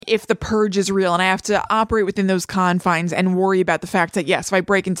if the purge is real, and I have to operate within those confines and worry about the fact that, yes, if I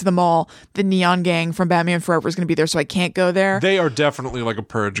break into the mall, the Neon Gang from Batman Forever is going to be there, so I can't go there. They are definitely like a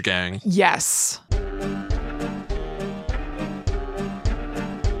purge gang. Yes.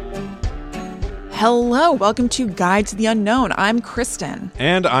 Hello, welcome to Guide to the Unknown. I'm Kristen.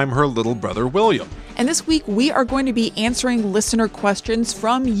 And I'm her little brother, William. And this week, we are going to be answering listener questions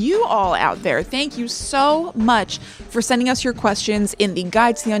from you all out there. Thank you so much for sending us your questions in the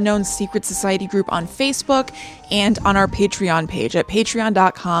Guide to the Unknown Secret Society group on Facebook and on our Patreon page at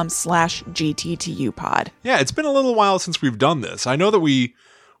patreon.com/GTTUpod. Yeah, it's been a little while since we've done this. I know that we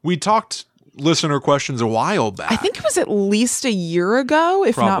talked listener questions a while back. I think it was at least a year ago,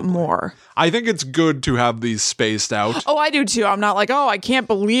 if not Probably. more. I think it's good to have these spaced out. Oh, I do too. I'm not like, oh, I can't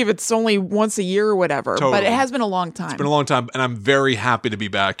believe it's only once a year or whatever. Totally. But it has been a long time. It's been a long time, and I'm very happy to be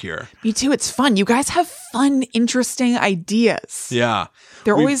back here. Me too. It's fun. You guys have fun, interesting ideas. Yeah.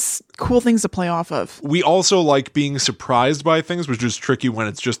 They're always cool things to play off of. We also like being surprised by things, which is tricky when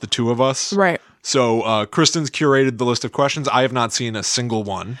it's just the two of us. Right. So Kristen's curated the list of questions. I have not seen a single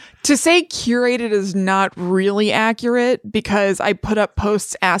one. To say curated is not really accurate because I put up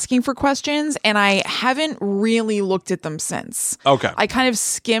posts asking for questions and I haven't really looked at them since. Okay. I kind of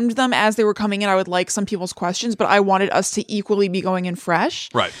skimmed them as they were coming in. I would like some people's questions, but I wanted us to equally be going in fresh.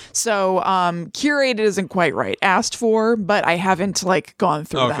 Right. So curated isn't quite right. Asked for, but I haven't gone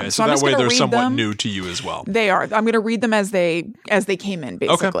through them. Okay, so I'm that just way gonna they're read somewhat them. new to you as well. They are. I'm going to read them as they came in,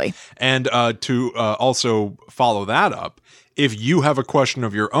 basically. Okay. And to also follow that up, if you have a question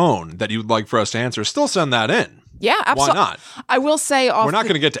of your own that you'd like for us to answer, still send that in. Yeah, absolutely. Why not? I will say We're not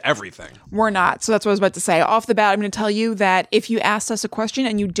going to get to everything. We're not. So that's what I was about to say. Off the bat, I'm going to tell you that if you asked us a question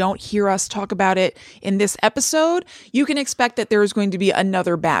and you don't hear us talk about it in this episode, you can expect that there is going to be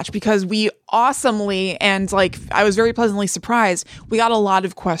another batch because we awesomely and I was very pleasantly surprised. We got a lot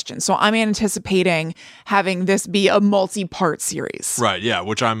of questions. So I'm anticipating having this be a multi-part series. Right. Yeah.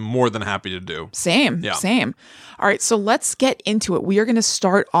 Which I'm more than happy to do. Same. All right. So let's get into it. We are going to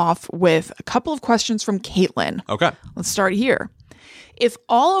start off with a couple of questions from Caitlin. Okay. Let's start here. If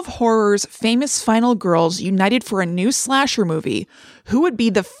all of horror's famous final girls united for a new slasher movie, who would be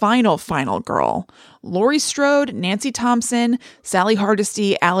the final girl? Laurie Strode, Nancy Thompson, Sally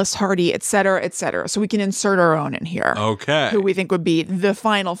Hardesty, Alice Hardy, etc., etc. So we can insert our own in here. Okay. Who we think would be the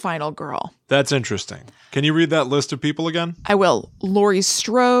final girl. That's interesting. Can you read that list of people again? I will. Laurie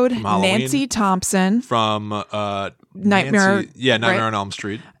Strode, Nancy Thompson. From Nightmare. Nightmare on Elm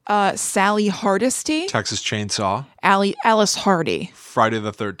Street. Sally Hardesty. Texas Chainsaw. Alice Hardy. Friday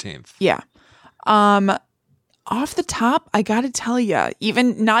the 13th. Yeah. Off the top, I gotta tell you,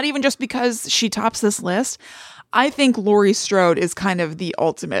 not even just because she tops this list, I think Laurie Strode is kind of the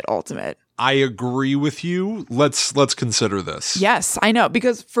ultimate. I agree with you. Let's consider this. Yes, I know.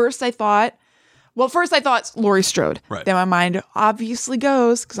 Because first I thought Laurie Strode. Right. Then my mind obviously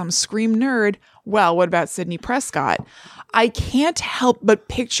goes, because I'm a Scream nerd, well, what about Sidney Prescott? I can't help but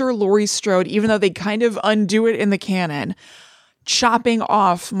picture Laurie Strode, even though they kind of undo it in the canon, chopping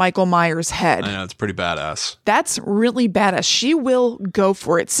off Michael Myers' head. I know, it's pretty badass. That's really badass. She will go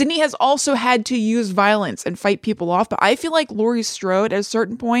for it. Sidney has also had to use violence and fight people off, but I feel like Laurie Strode at a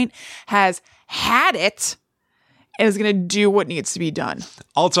certain point has had it and is going to do what needs to be done.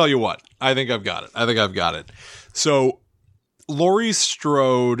 I'll tell you what. I think I've got it. So Laurie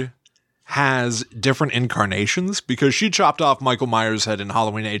Strode has different incarnations because she chopped off Michael Myers' head in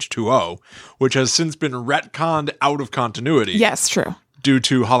Halloween H2O, which has since been retconned out of continuity. Yes, true. Due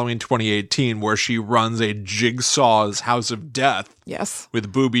to Halloween 2018, where she runs a Jigsaw's House of Death. Yes.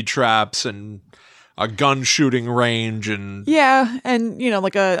 With booby traps and a gun shooting range and... Yeah, and,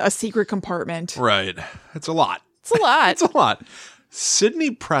 a secret compartment. Right. It's a lot. It's a lot. It's a lot.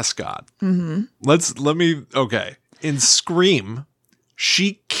 Sidney Prescott. Mm-hmm. Okay. In Scream...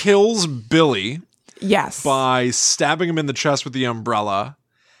 She kills Billy. Yes. By stabbing him in the chest with the umbrella,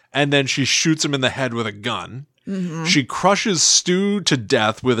 and then she shoots him in the head with a gun. Mm-hmm. She crushes Stu to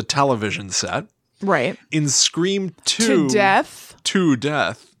death with a television set. Right. In Scream 2... To death? To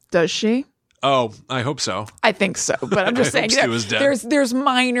death. Does she? Oh, I hope so. I think so, but I'm just saying Stu is dead. There's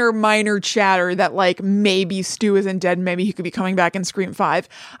minor chatter that maybe Stu isn't dead, maybe he could be coming back in Scream 5.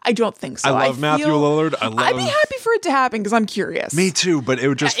 I don't think so. I love Matthew Lillard. I'd be happy for it to happen because I'm curious. Me too, but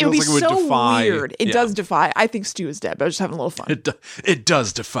it just feels like it would so defy. Weird. It does defy. I think Stu is dead, but I was just having a little fun. It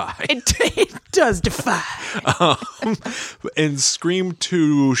does defy. It does defy. In Scream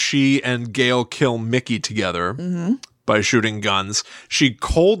 2, she and Gail kill Mickey together. Mm-hmm. By shooting guns. She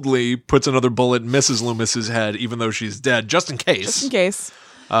coldly puts another bullet in Mrs. Loomis's head, even though she's dead, just in case. Just in case.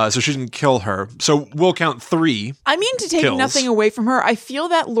 So she didn't kill her. So we'll count 3. I mean, to take kills. nothing away from her, I feel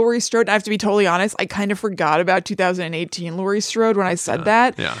that Laurie Strode, I have to be totally honest, I kind of forgot about 2018 Laurie Strode when I said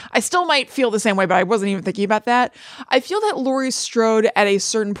that. Yeah. I still might feel the same way, but I wasn't even thinking about that. I feel that Laurie Strode at a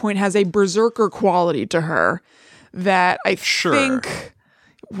certain point has a berserker quality to her that I think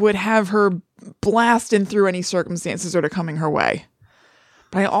would have her blasting through any circumstances that are coming her way.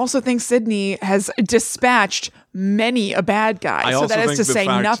 But I also think Sydney has dispatched many a bad guy. So that is to say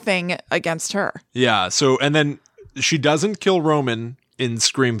nothing against her. Yeah. So, and then she doesn't kill Roman in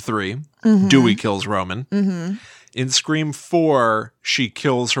Scream 3. Dewey kills Roman. In Scream 4, she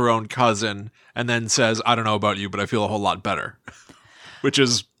kills her own cousin and then says, I don't know about you, but I feel a whole lot better. Which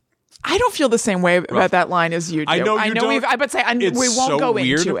is... I don't feel the same way about that line as you do. I know we won't go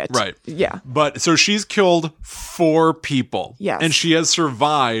into it. Right. Yeah. But so she's killed 4 people. Yes. And she has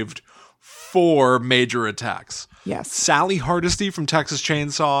survived 4 major attacks. Yes. Sally Hardesty from Texas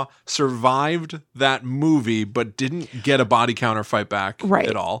Chainsaw survived that movie, but didn't get a body counter fight back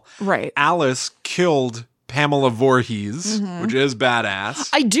at all. Right. Alice killed Pamela Voorhees, which is badass.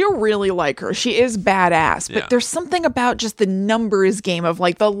 I do really like her. She is badass, but there's something about just the numbers game of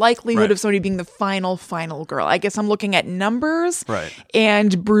like the likelihood of somebody being the final girl. I guess I'm looking at numbers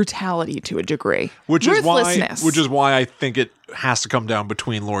and brutality to a degree. Which is why I think it has to come down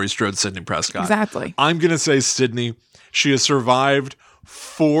between Laurie Strode and Sidney Prescott. Exactly. I'm going to say Sidney. She has survived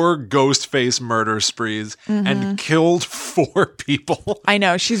 4 ghost face murder sprees and killed 4 people. I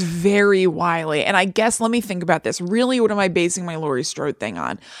know, she's very wily. And I guess, let me think about this. Really, what am I basing my Laurie Strode thing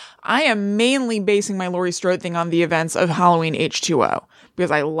on? I am mainly basing my Laurie Strode thing on the events of Halloween H2O.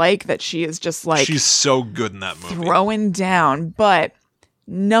 Because I like that she is just like... She's so good in that movie. Throwing down. But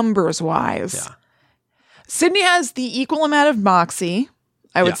numbers-wise, Sydney has the equal amount of moxie,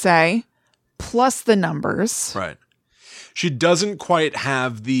 I would say, plus the numbers. Right. She doesn't quite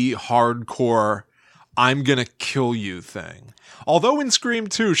have the hardcore, I'm going to kill you thing. Although in Scream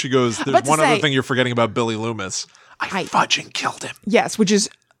 2, she goes, there's one other thing you're forgetting about Billy Loomis. I fudging killed him. Yes, which is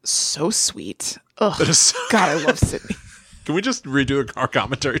so sweet. Ugh. God, I love Sydney. Can we just redo our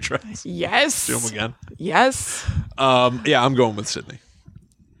commentary tracks? Yes. Do them again? Yes. Yeah, I'm going with Sydney.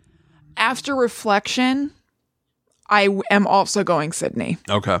 After reflection, I am also going Sydney.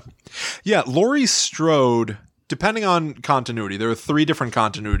 Okay. Yeah, Laurie Strode... Depending on continuity, there are 3 different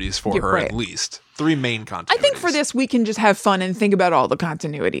continuities for her at least. 3 main continuities. I think for this, we can just have fun and think about all the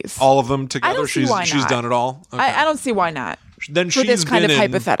continuities. All of them together? I don't see why she's not. done it all? Okay. I don't see why not. Then for this kind of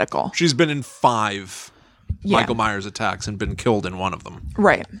hypothetical. She's been in 5 Michael Myers attacks and been killed in one of them.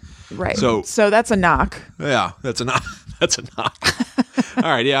 Right. So that's a knock. Yeah, that's a knock. That's a knock. All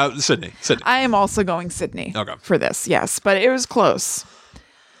right, yeah, Sydney. I am also going Sydney for this, yes. But it was close.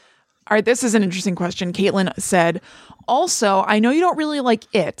 All right, this is an interesting question. Caitlin said, also, I know you don't really like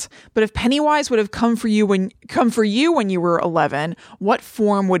it, but if Pennywise would have come for you when you were 11, what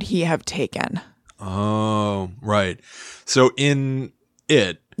form would he have taken? Oh, right. So in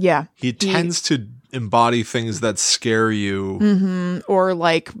it, he tends to embody things that scare you. Or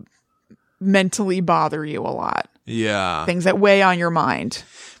like mentally bother you a lot. Yeah. Things that weigh on your mind.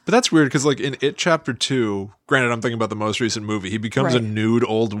 But that's weird because, like, in It Chapter 2, granted, I'm thinking about the most recent movie, he becomes a nude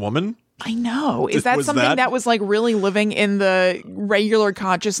old woman. I know. Is that something that was, like, really living in the regular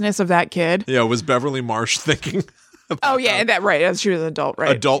consciousness of that kid? Yeah, was Beverly Marsh thinking? Oh, yeah, as she was an adult,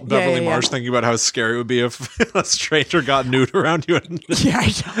 right? Adult Beverly Marsh thinking about how scary it would be if a stranger got nude around you. And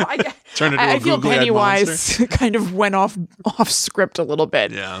I know. Turned into a feel googly-eyed Pennywise monster. kind of went off script a little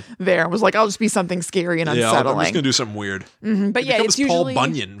bit there. It was like, I'll just be something scary and unsettling. Yeah, I'm just going to do something weird. But yeah, it's usually... Paul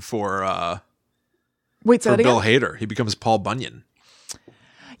Bunyan for Bill Hader. He becomes Paul Bunyan.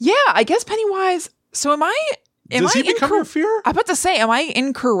 Yeah, I guess Pennywise... So Does he become your fear? I'm about to say, am I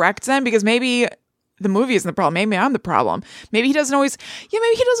incorrect then? Because maybe... the movie isn't the problem. Maybe I'm the problem. Maybe he doesn't always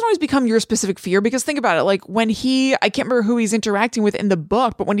become your specific fear, because think about it. Like when I can't remember who he's interacting with in the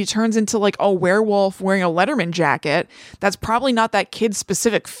book, but when he turns into like a werewolf wearing a Letterman jacket, that's probably not that kid's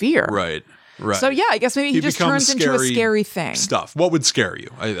specific fear. Right. So yeah, I guess maybe he just turns into a scary thing. Stuff. What would scare you?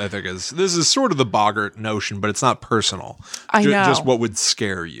 I think this is sort of the Boggart notion, but it's not personal. I know. Just what would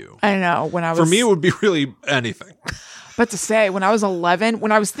scare you. I know. For me, it would be really anything. But to say, when I was 11,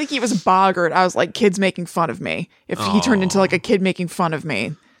 when I was thinking it was Boggart, I was like, kids making fun of me. If he turned into like a kid making fun of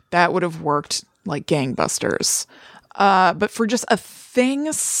me, that would have worked like gangbusters. But for just a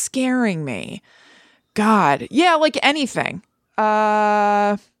thing scaring me, God, yeah, like anything.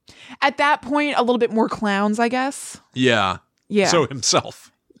 At that point, a little bit more clowns, I guess. Yeah. Yeah. So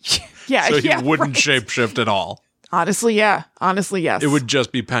himself. Yeah. So he wouldn't shapeshift at all. Honestly, yeah. Honestly, yes. It would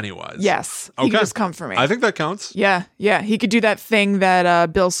just be Pennywise. Yes. He could just come for me. I think that counts. Yeah. He could do that thing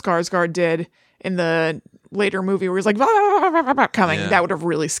that Bill Skarsgård did in the later movie where he's like, "Bah, bah, bah, bah, bah," coming. Yeah. That would have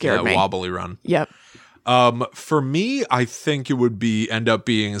really scared me. Wobbly run. Yep. For me, I think it would end up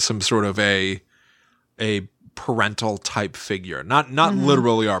being some sort of a parental type figure, not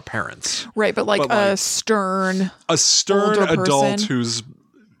literally our parents, Right, but like a stern older adult person. who's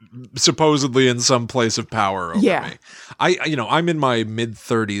supposedly in some place of power over me. I'm in my mid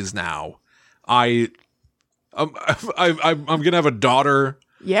 30s now. I'm gonna have a daughter.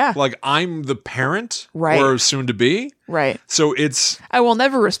 Yeah. Like I'm the parent, Right. or soon to be. Right. So I will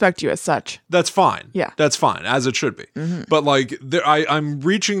never respect you as such. that's fine. Yeah. That's fine, as it should be. But like I'm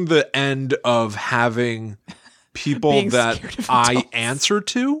reaching the end of having people Being that scared of I adults. answer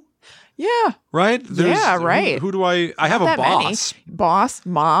to, Yeah. right? Yeah, right. Who do I have a That many. boss. Boss,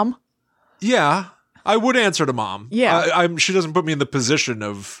 mom. Yeah. I would answer to mom. Yeah. She doesn't put me in the position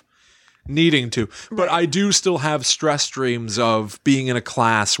of needing to, but I do still have stress streams of being in a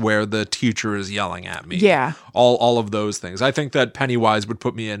class where the teacher is yelling at me. Yeah. All of those things. I think that Pennywise would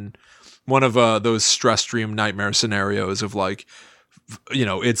put me in one of those stress stream nightmare scenarios of like,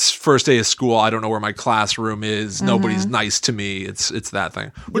 it's first day of school. I don't know where my classroom is. Nobody's nice to me. It's that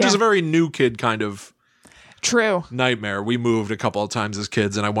thing, which is Yeah. a very new kid kind of True. nightmare. We moved a couple of times as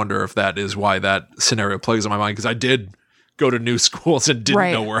kids, and I wonder if that is why that scenario plays on my mind, because I did go to new schools and didn't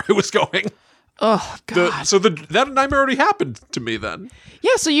Right. know where I was going. Oh, God. That nightmare already happened to me then.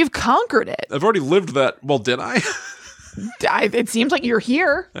 Yeah, so you've conquered it. I've already lived that. Well, did I? It seems like you're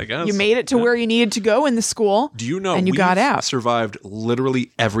here. I guess. You made it to where you needed to go in the school. Do you know And you we've got out. survived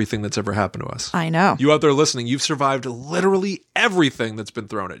literally everything that's ever happened to us? I know. You out there listening, you've survived literally everything that's been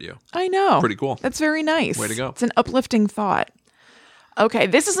thrown at you. I know. Pretty cool. That's very nice. Way to go. It's an uplifting thought. Okay,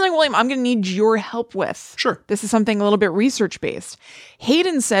 this is something, William, I'm going to need your help with. Sure. This is something a little bit research-based.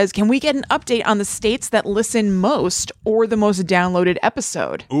 Hayden says, can we get an update on the states that listen most or the most downloaded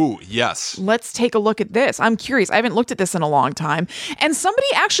episode? Ooh, yes. Let's take a look at this. I'm curious. I haven't looked at this in a long time. And somebody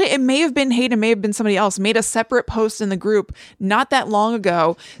actually, it may have been Hayden, may have been somebody else, made a separate post in the group not that long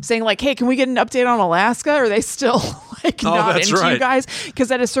ago saying like, hey, can we get an update on Alaska? Are they still like not that's into you right. guys?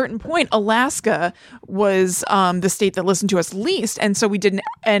 Because at a certain point, Alaska was the state that listened to us least. And so we did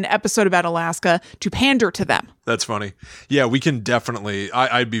an episode about Alaska to pander to them. That's funny. Yeah, we can definitely.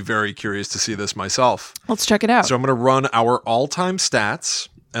 I'd be very curious to see this myself. Let's check it out. So I'm going to run our all-time stats,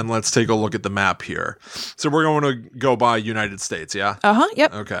 and let's take a look at the map here. So we're going to go by United States, yeah?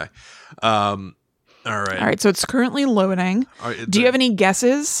 Yep. Okay. All right. All right. So it's currently loading. Do you have any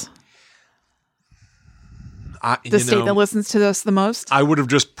guesses? The state that listens to us the most? I would have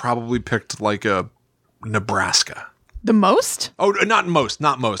just probably picked like a Nebraska. The most? Oh, not most.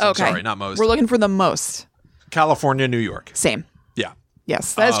 I'm Okay. sorry, not most. We're looking for the most. California, New York. Same. Yeah.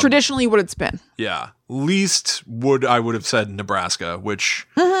 Yes. That's traditionally what it's been. Yeah. Least I would have said Nebraska, which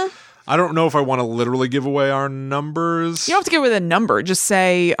I don't know if I want to literally give away our numbers. You don't have to give with a number. Just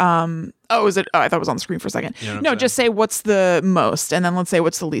say, is it? Oh, I thought it was on the screen for a second. You know what I'm No, saying? just say what's the most, and then let's say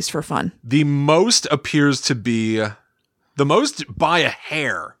what's the least for fun. The most appears to be the most by a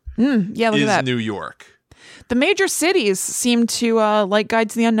hair Yeah, look at is that. New York. The major cities seem to like Guide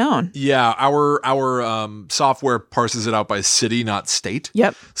to the Unknown. Yeah, our software parses it out by city, not state.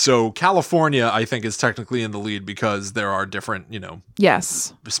 Yep. So California, I think, is technically in the lead because there are different,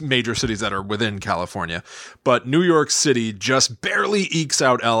 Yes. major cities that are within California. But New York City just barely ekes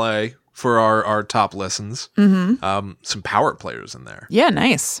out LA for our top listens. Mm-hmm. Some power players in there. Yeah,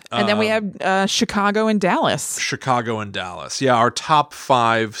 nice. And then we have Chicago and Dallas. Chicago and Dallas. Yeah, our top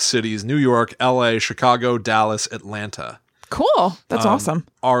 5 cities: New York, LA, Chicago, Dallas, Atlanta. Cool. That's awesome.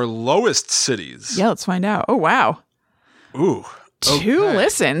 Our lowest cities. Yeah, let's find out. Oh, wow. Ooh. 2 okay.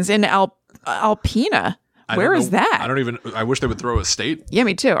 listens in Alpena. I Where don't is know- that? I wish they would throw a state. Yeah,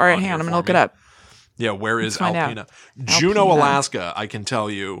 me too. All right, on hang on. here I'm going for to look me. it up. Yeah, where is find out. Alpena? Juneau, Alpena. Alaska, I can tell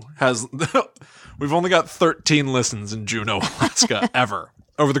you, has we've only got 13 listens in Juneau, Alaska ever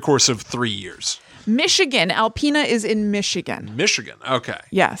over the course of 3 years. Michigan. Alpena is in Michigan. Michigan. Okay.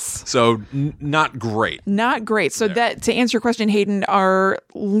 Yes. So not great. Not great. So that to answer your question, Hayden, our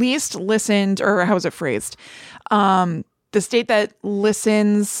least listened, or how was it phrased? The state that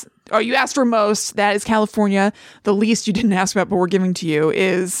listens. Oh, you asked for most. That is California. The least you didn't ask about, but we're giving to you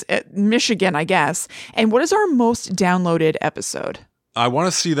is Michigan, I guess. And what is our most downloaded episode? I want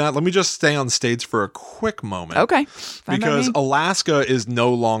to see that. Let me just stay on states for a quick moment. Okay. Fine by Because me. Alaska is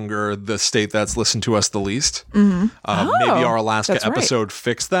no longer the state that's listened to us the least. Mm-hmm. Maybe our Alaska that's right. episode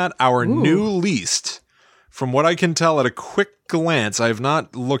fixed that. Our new least, from what I can tell at a quick glance, I have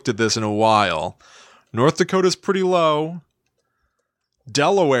not looked at this in a while, North Dakota's pretty low.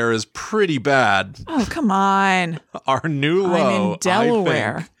 Delaware is pretty bad. Oh, come on. Our new low, I'm in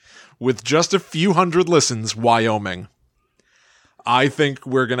Delaware. I think, with just a few hundred listens, Wyoming. I think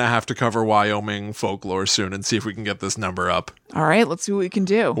we're going to have to cover Wyoming folklore soon and see if we can get this number up. All right, let's see what we can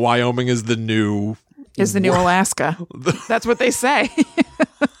do. Wyoming is the new Alaska. That's what they say.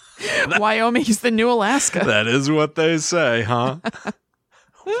 Wyoming is the new Alaska. That is what they say, huh?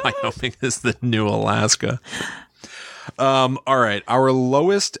 Wyoming is the new Alaska. All right, our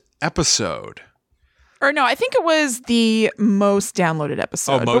lowest episode. Or no, I think it was the most downloaded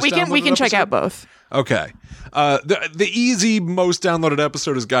episode. Most but we can check episode? out both. Okay. The easy most downloaded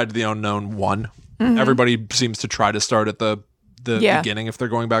episode is Guide to the Unknown 1. Everybody seems to try to start at the beginning if they're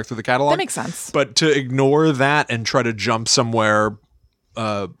going back through the catalog. That makes sense. But to ignore that and try to jump somewhere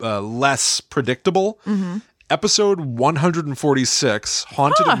less predictable, episode 146,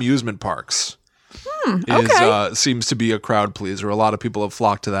 Haunted Amusement Parks. Seems to be a crowd pleaser. A lot of people have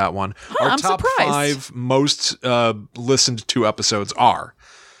flocked to that one. Our I'm top surprised. 5 most listened to episodes are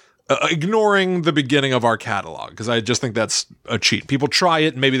ignoring the beginning of our catalog, because I just think that's a cheat. People try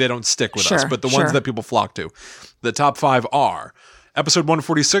it and maybe they don't stick with us, but the ones that people flock to, the top 5 are episode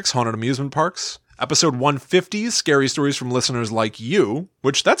 146, Haunted Amusement Parks. Episode 150, Scary Stories from Listeners Like You,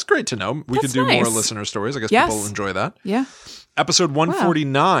 which that's great to know. We could do more listener stories. I guess people enjoy that. Yeah. Episode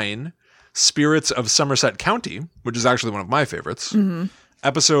 149, Spirits of Somerset County, which is actually one of my favorites.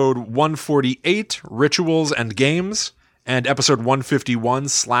 Episode 148, Rituals and Games. And episode 151,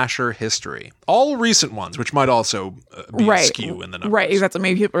 Slasher History. All recent ones, which might also be askew in the numbers. Right, exactly.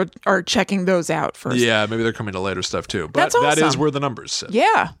 Maybe people are checking those out first. Yeah, maybe they're coming to later stuff too. But That's awesome. That is where the numbers sit.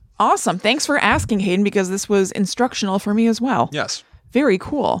 Yeah, awesome. Thanks for asking, Hayden, because this was instructional for me as well. Yes. Very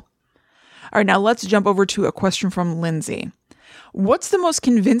cool. All right, now let's jump over to a question from Lindsay. What's the most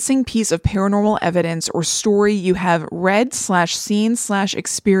convincing piece of paranormal evidence or story you have read /seen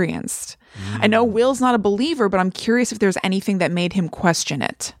 /experienced? I know Will's not a believer, but I'm curious if there's anything that made him question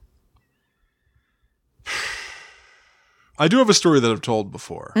it. I do have a story that I've told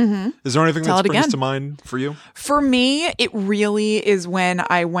before. Is there anything that springs to mind for you? For me, it really is when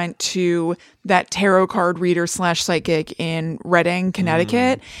I went to that tarot card reader /psychic in Reading,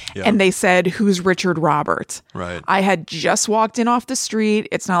 Connecticut, and they said, "Who's Richard Robert?" Right. I had just walked in off the street.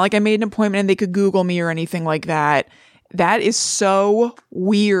 It's not like I made an appointment and they could Google me or anything like that. That is so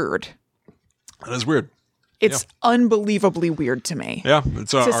weird. That is weird. It's unbelievably weird to me. Yeah.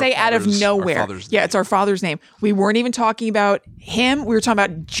 It's to say out of nowhere. Yeah, it's our father's name. We weren't even talking about him. We were talking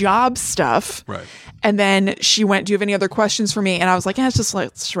about job stuff. Right. And then she went, "Do you have any other questions for me?" And I was like,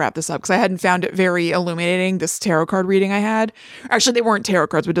 let's wrap this up, because I hadn't found it very illuminating, this tarot card reading I had. Actually, they weren't tarot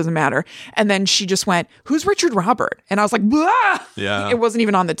cards, but it doesn't matter. And then she just went, "Who's Richard Robert?" And I was like, blah! Yeah. It wasn't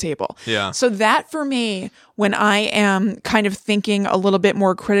even on the table. Yeah. So that for me, when I am kind of thinking a little bit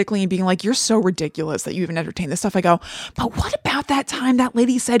more critically and being like, "You're so ridiculous that you even entertain this stuff," I go, "But what about that time that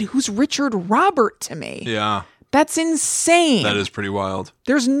lady said, 'Who's Richard Robert?' to me?" Yeah. That's insane. That is pretty wild.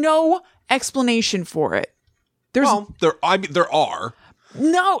 There's no explanation for it. There are.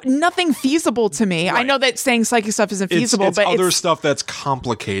 No, nothing feasible to me. Right. I know that saying psychic stuff isn't feasible, it's but other stuff that's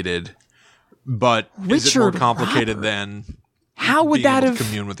complicated. But is it more complicated than how would that have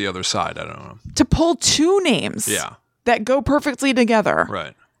commune with the other side? I don't know. To pull 2 names, that go perfectly together,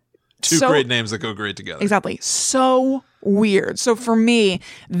 right? 2 great names that go great together. Exactly. So weird. So for me,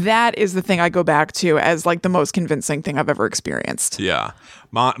 that is the thing I go back to as like the most convincing thing I've ever experienced. Yeah.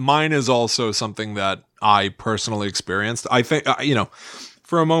 Mine is also something that I personally experienced. I think,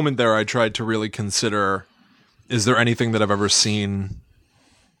 for a moment there, I tried to really consider, is there anything that I've ever seen,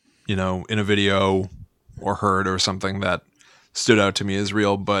 in a video or heard or something that stood out to me as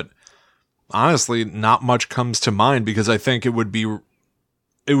real? But honestly, not much comes to mind, because I think it would be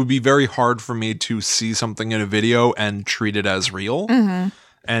very hard for me to see something in a video and treat it as real.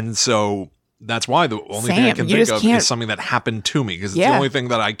 And so that's why the only thing I can think of is something that happened to me, because it's the only thing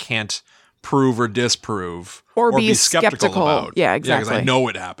that I can't prove or disprove or be skeptical about. Yeah, exactly. Because I know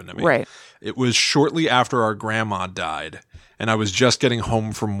it happened to me. Right. It was shortly after our grandma died, and I was just getting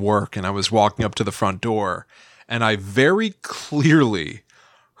home from work, and I was walking up to the front door, and I very clearly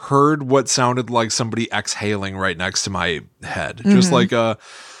heard what sounded like somebody exhaling right next to my head. Just like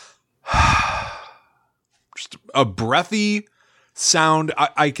just a breathy sound.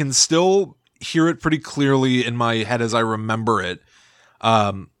 I can still hear it pretty clearly in my head as I remember it.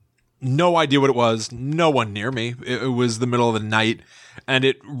 No idea what it was. No one near me. It was the middle of the night, and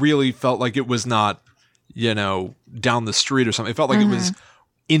it really felt like it was not, down the street or something. It felt like it was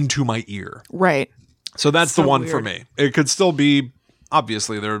into my ear. Right. So that's the one for me. It could still be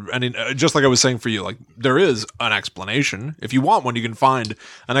obviously just like I was saying for you, like there is an explanation. If you want one, you can find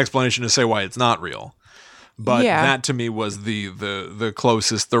an explanation to say why it's not real. But that to me was the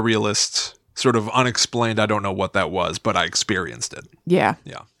closest, the realist sort of unexplained. I don't know what that was, but I experienced it. Yeah.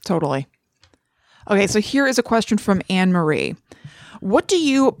 Yeah. Totally. Okay, so here is a question from Anne Marie. What do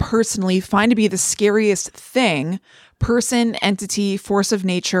you personally find to be the scariest thing, person, entity, force of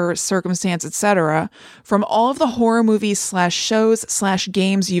nature, circumstance, etc., from all of the horror movies / shows /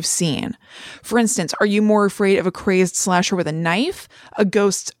 games you've seen? For instance, are you more afraid of a crazed slasher with a knife, a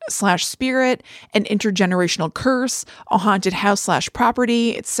ghost / spirit, an intergenerational curse, a haunted house /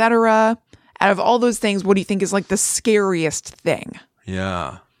 property, etc.? Out of all those things, what do you think is like the scariest thing?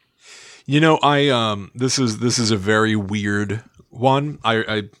 Yeah. You know, this is a very weird one.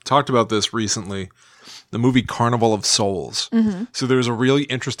 I talked about this recently. The movie Carnival of Souls. Mm-hmm. So there's a really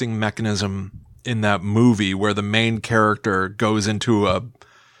interesting mechanism in that movie where the main character goes into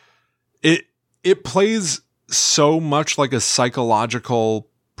it plays so much like a psychological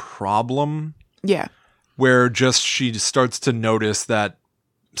problem. Yeah. Where just she starts to notice that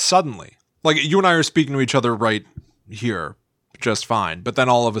suddenly, like you and I are speaking to each other right here just fine, but then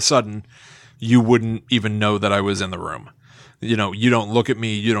all of a sudden you wouldn't even know that I was in the room. You know, you don't look at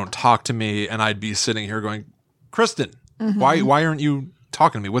me, you don't talk to me, and I'd be sitting here going, Kristen, why aren't you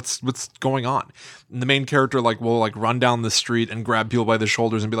talking to me? What's going on? And the main character will run down the street and grab people by the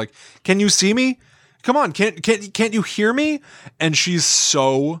shoulders and be like, can you see me? Come on, can't you hear me? And she's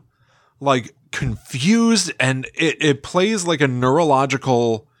so confused, and it plays like a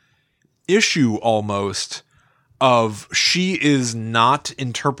neurological issue almost of she is not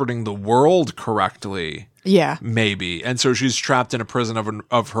interpreting the world correctly. Yeah. Maybe. And so she's trapped in a prison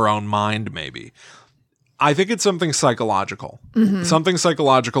of her own mind, maybe. I think it's something psychological. Mm-hmm. Something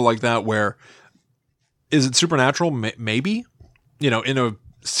psychological like that where, is it supernatural? Maybe. You know, in a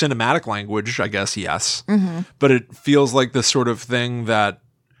cinematic language, I guess, yes. Mm-hmm. But it feels like the sort of thing that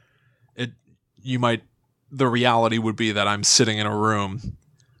the reality would be that I'm sitting in a room,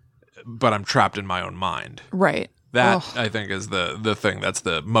 but I'm trapped in my own mind. Right. That, I think, is the thing that's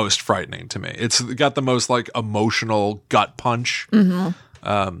the most frightening to me. It's got the most emotional gut punch.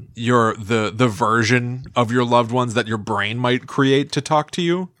 Mm-hmm. You're the version of your loved ones that your brain might create to talk to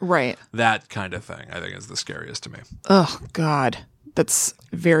you. Right. That kind of thing, I think, is the scariest to me. Oh, God. That's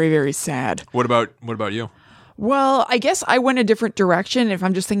very, very sad. What about you? Well, I guess I went a different direction. If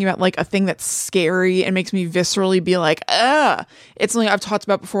I'm just thinking about a thing that's scary and makes me viscerally be like, it's something I've talked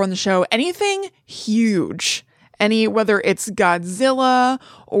about before on the show. Anything huge. Whether it's Godzilla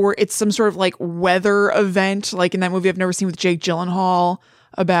or it's some sort of weather event, like in that movie I've never seen with Jake Gyllenhaal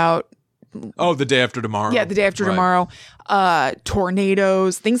about. Oh, The Day After Tomorrow. Yeah, The Day After Tomorrow.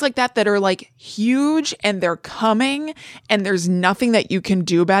 Tornadoes, things like that are huge and they're coming and there's nothing that you can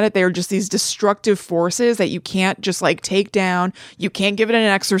do about it. They're just these destructive forces that you can't just take down. You can't give it an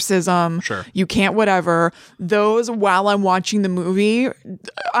exorcism. Sure. You can't whatever. Those, while I'm watching the movie,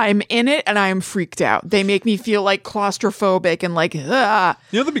 I'm in it and I am freaked out. They make me feel claustrophobic and ugh.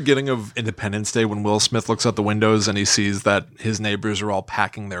 You know the beginning of Independence Day when Will Smith looks out the windows and he sees that his neighbors are all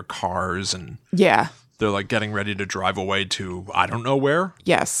packing their cars and yeah. They're getting ready to drive away to I don't know where.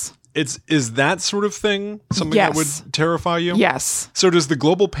 Yes. Is that sort of thing something that would terrify you? Yes. So does the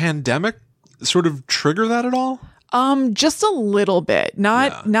global pandemic sort of trigger that at all? Just a little bit.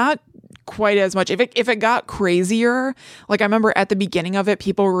 Not quite as much. If it got crazier, I remember at the beginning of it,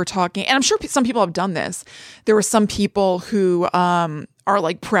 people were talking, and I'm sure some people have done this. There were some people who are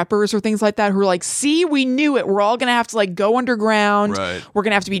preppers or things like that who are see, we knew it. We're all going to have to go underground. Right. We're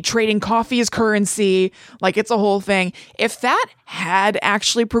going to have to be trading coffee as currency. It's a whole thing. If that had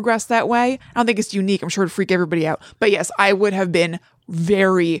actually progressed that way, I don't think it's unique. I'm sure it'd freak everybody out. But yes, I would have been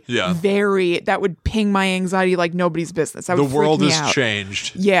very, that would ping my anxiety like nobody's business. That would the world freak me has out.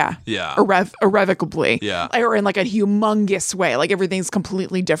 Changed. Yeah. Yeah. Irrevocably. Yeah. Or in a humongous way. Everything's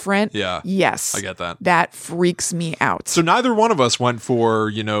completely different. Yeah. Yes. I get that. That freaks me out. So neither one of us went for,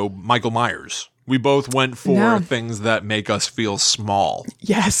 Michael Myers. We both went for things that make us feel small.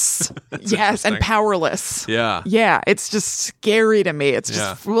 Yes. Yes. And powerless. Yeah. Yeah. It's just scary to me. It's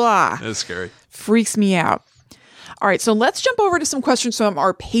just, blah. It's scary. Freaks me out. All right, so let's jump over to some questions from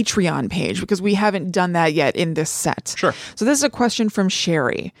our Patreon page because we haven't done that yet in this set. Sure. So this is a question from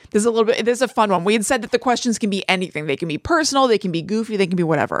Sherry. This is a fun one. We had said that the questions can be anything. They can be personal, they can be goofy, they can be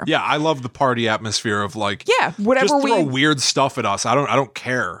whatever. Yeah, I love the party atmosphere of whatever just throw weird stuff at us. I don't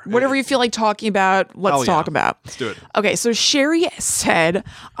care. Whatever you feel like talking about, let's talk about. Let's do it. Okay, so Sherry said,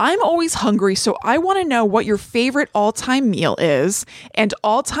 I'm always hungry, so I want to know what your favorite all-time meal is and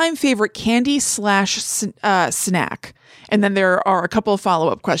all-time favorite candy / snack. snack? And then there are a couple of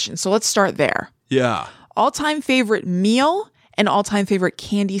follow-up questions. So let's start there. Yeah. All-time favorite meal and all-time favorite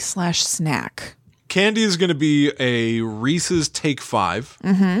candy/snack. Candy is going to be a Reese's Take 5.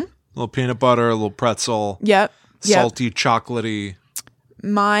 Mm-hmm. A little peanut butter, a little pretzel. Yep. Salty, chocolatey.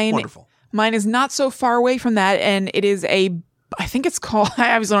 Mine is not so far away from that, and it is I think it's called,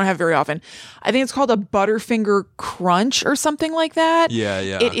 I obviously don't have it very often. I think it's called a Butterfinger Crunch or something like that. Yeah.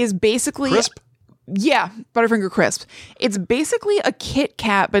 It is basically... Crisp? Yeah, Butterfinger Crisp. It's basically a Kit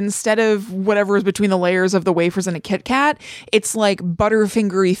Kat, but instead of whatever is between the layers of the wafers in a Kit Kat, it's like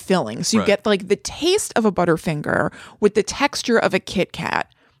Butterfingery filling. So you get like the taste of a Butterfinger with the texture of a Kit Kat.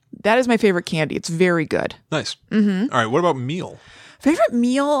 That is my favorite candy. It's very good. Nice. Mm-hmm. All right, what about meal? Favorite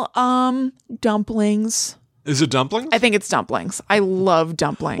meal? Dumplings. Is it dumplings? I think it's dumplings. I love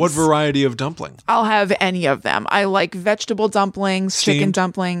dumplings. What variety of dumpling? I'll have any of them. I like vegetable dumplings, chicken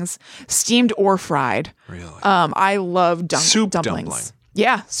dumplings, steamed or fried. Really? I love Soup dumplings. dumpling.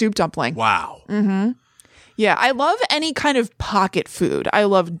 Yeah, soup dumpling. Wow. Yeah, I love any kind of pocket food. I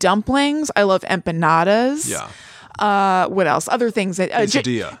love dumplings. I love empanadas. Yeah. What else? Other things that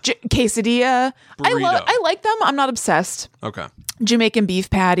Quesadilla. Quesadilla. Burrito. I like them. I'm not obsessed. Okay. Jamaican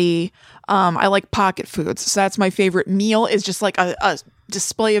beef patty. I like pocket foods. So that's my favorite meal, is just like a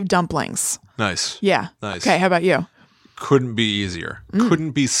display of dumplings. Nice. Yeah. Nice. Okay, how about you? Couldn't be easier.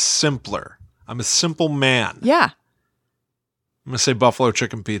 Couldn't be simpler. I'm a simple man. Yeah. I'm going to say buffalo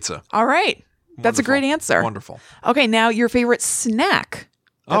chicken pizza. All right. That's a Wonderful. great answer. Wonderful. Okay, now your favorite snack.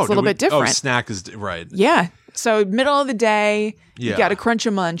 That's a little bit different. Oh, snack is right. Yeah. So middle of the day, you Yeah. got to crunch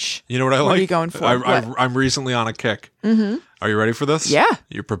a munch. You know what I like? What are you going for? I'm recently on a kick. Mm-hmm. Are you ready for this? Yeah.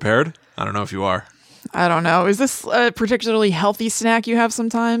 You prepared? I don't know if you are. I don't know. Is this a particularly healthy snack you have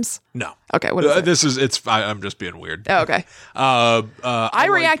sometimes? No. Okay, what is it? I'm just being weird. Oh, okay. I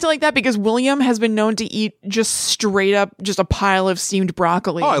reacted like that because William has been known to eat just straight up just a pile of steamed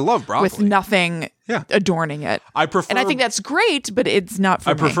broccoli. Oh, I love broccoli. With nothing Yeah. adorning it. I prefer, And I think that's great, but it's not for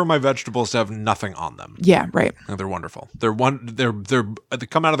I me. prefer my vegetables to have nothing on them. Yeah, right. They're wonderful. They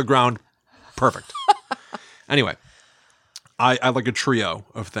come out of the ground perfect. Anyway, I like a trio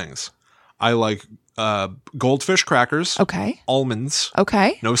of things. I like goldfish crackers, Okay. almonds,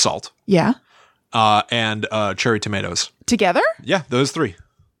 Okay. no salt, Yeah. and cherry tomatoes. Together? Yeah, those three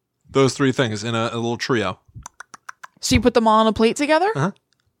things in a little trio. So you put them all on a plate together? Uh-huh.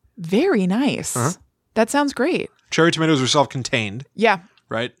 Very nice. That sounds great. Cherry tomatoes are self-contained, Yeah.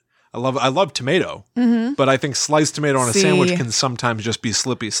 right? I love tomato, but I think sliced tomato on a sandwich See. can sometimes just be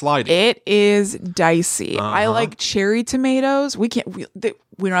slippy slidey. It is dicey. I like cherry tomatoes. We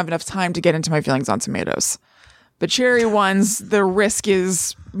don't have enough time to get into my feelings on tomatoes. But cherry ones, the risk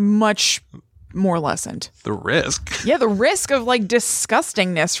is much more lessened. The risk. Yeah, the risk of like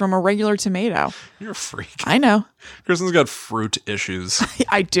disgustingness from a regular tomato. You're a freak. I know. Kristen's got fruit issues.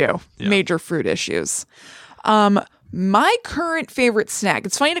 I do. Major fruit issues. My current favorite snack,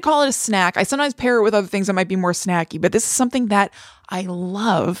 it's funny to call it a snack. I sometimes pair it with other things that might be more snacky, but this is something that I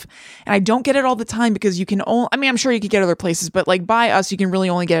love. And I don't get it all the time because you can only, I mean, I'm sure you could get other places, but like by us, you can really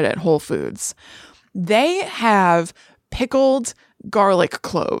only get it at Whole Foods. They have pickled garlic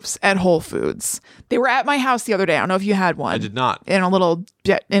cloves at Whole Foods. They were at my house the other day. I don't know if you had one. I did not. In a little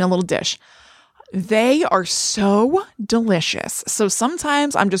dish. They are so delicious. So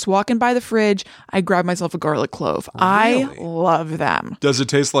sometimes I'm just walking by the fridge, I grab myself a garlic clove. I Really? love them. Does it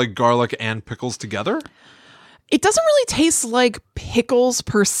taste like garlic and pickles together? It doesn't really taste like pickles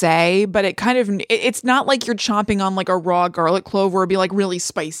per se, but it's not like you're chomping on like a raw garlic clove where it'd be like really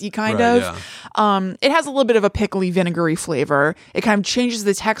spicy kind Right, of. It has a little bit of a pickly vinegary flavor. It kind of changes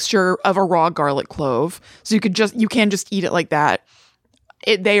the texture of a raw garlic clove. So you can just eat it like that.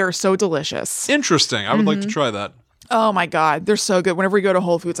 They are so delicious. Interesting. I would like to try that. Oh my God. They're so good. Whenever we go to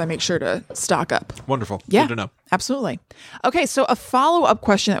Whole Foods, I make sure to stock up. Wonderful. Yeah, Good to know. absolutely. Okay, so a follow-up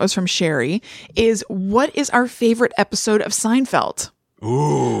question that was from Sherry is, what is our favorite episode of Seinfeld?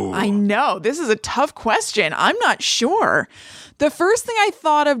 Ooh. I know, this is a tough question. I'm not sure. The first thing I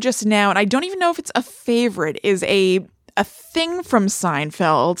thought of just now, and I don't even know if it's a favorite, is a thing from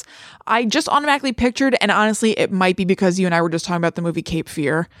Seinfeld. I just automatically pictured, and honestly, it might be because you and I were just talking about the movie Cape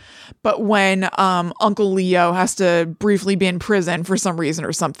Fear, but when Uncle Leo has to briefly be in prison for some reason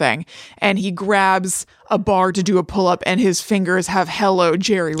or something, and he grabs a bar to do a pull-up, and his fingers have "Hello,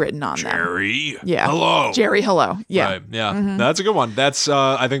 Jerry" written on them. Jerry. Yeah. Hello. Jerry, hello. Yeah. Right. Yeah. That's a good one. That's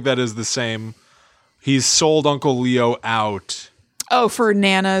I think that is the same. He's sold Uncle Leo out. Oh, for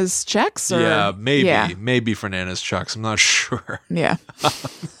Nana's checks? Or? Yeah, maybe. Yeah. Maybe for Nana's chucks. I'm not sure. Yeah.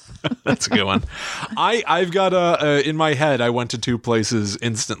 That's a good one. I've got in my head, I went to two places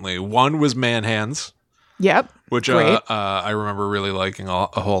instantly. One was Man Hands. Yep. which Great. I remember really liking a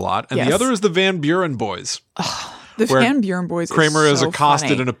whole lot. And Yes. the other is the Van Buren Boys. The where Van Buren Boys. Kramer is so accosted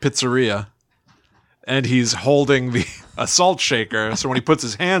funny. in a pizzeria, and he's holding the assault shaker. So when he puts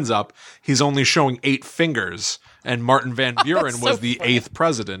his hands up, he's only showing 8 fingers. And Martin Van Buren so was the 8th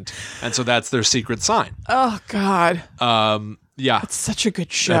president, and so that's their secret sign. Oh God. Yeah, Such a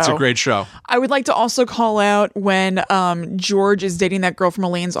good show. that's a great show. I would like to also call out when George is dating that girl from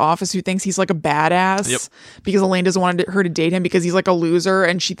Elaine's office who thinks he's like a badass Yep. because Elaine doesn't want her to date him because he's like a loser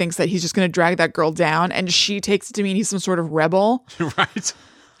and she thinks that he's just going to drag that girl down and she takes it to mean he's some sort of rebel. Right.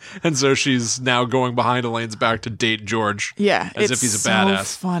 And so she's now going behind Elaine's back to date George. Yeah, as it's if he's a so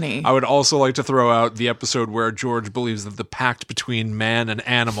badass. funny. I would also like to throw out the episode where George believes that the pact between man and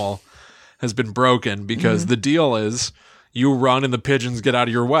animal has been broken because the deal is you run and the pigeons get out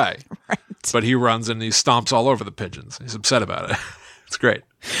of your way. Right. But he runs and he stomps all over the pigeons. He's upset about it. It's great.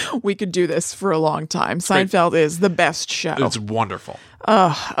 We could do this for a long time. Seinfeld is the best show. It's wonderful.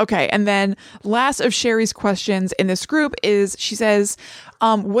 Okay. And then last of Sherry's questions in this group is she says,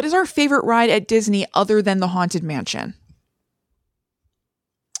 what is our favorite ride at Disney other than the Haunted Mansion?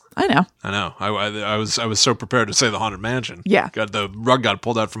 I know. I know. I was so prepared to say the Haunted Mansion. Yeah. The rug got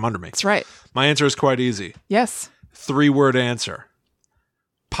pulled out from under me. That's right. My answer is quite easy. Yes. 3-word answer.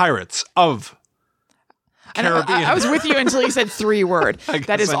 Pirates of Caribbean. I was with you until you said 3 word. guess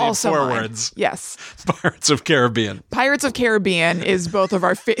That is I need also 4 mine. words. Yes. Pirates of Caribbean. Pirates of Caribbean is both of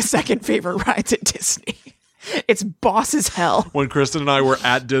our second favorite rides at Disney. It's boss as hell. When Kristen and I were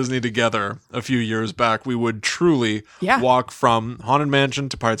at Disney together a few years back, we would truly walk from Haunted Mansion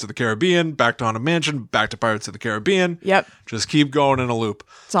to Pirates of the Caribbean, back to Haunted Mansion, back to Pirates of the Caribbean. Yep. Just keep going in a loop.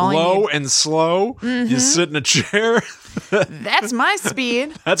 That's all I Low need. and slow. You sit in a chair. That's my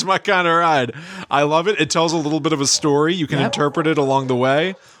speed. That's my kind of ride. I love it. It tells a little bit of a story. You can interpret it along the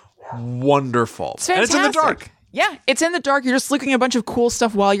way. Wonderful. It's and fantastic. it's in the dark. Yeah, it's in the dark. You're just looking at a bunch of cool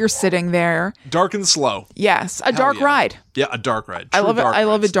stuff while you're sitting there. Dark and slow. Yes, a dark yeah. ride. Yeah, a dark ride. I True love it. dark I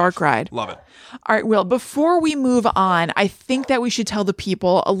love ride a dark stuff. ride. Love it. All right, Will, before we move on, I think that we should tell the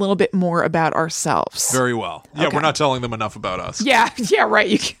people a little bit more about ourselves. Very well. Yeah, Okay. we're not telling them enough about us. Yeah,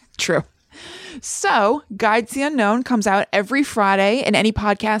 right. True. So, Guides to the Unknown comes out every Friday in any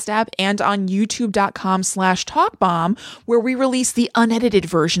podcast app and on youtube.com/talkbomb, where we release the unedited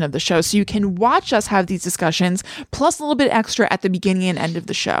version of the show. So you can watch us have these discussions, plus a little bit extra at the beginning and end of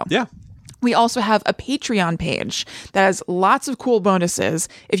the show. Yeah. We also have a Patreon page that has lots of cool bonuses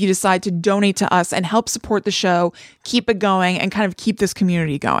if you decide to donate to us and help support the show, keep it going, and kind of keep this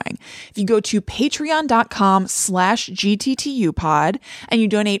community going. If you go to patreon.com/GTTUpod and you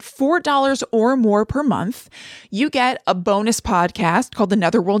donate $4 or more per month, you get a bonus podcast called the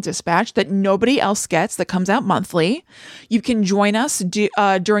Netherworld Dispatch that nobody else gets that comes out monthly. You can join us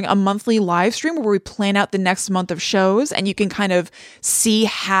during a monthly live stream where we plan out the next month of shows, and you can kind of see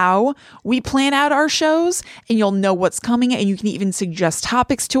how we plan out our shows, and you'll know what's coming, and you can even suggest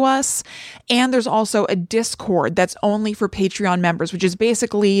topics to us. And there's also a Discord that's only for Patreon members, which is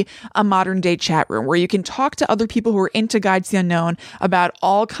basically a modern day chat room where you can talk to other people who are into Guides to the Unknown about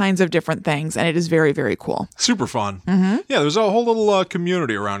all kinds of different things, and it is very, very cool. Super fun. Mm-hmm. Yeah, there's a whole little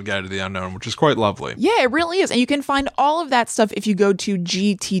community around Guide to the Unknown, which is quite lovely. Yeah, it really is. And you can find all of that stuff if you go to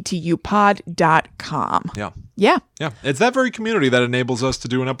gttupod.com. Yeah. Yeah, Yeah. It's that very community that enables us to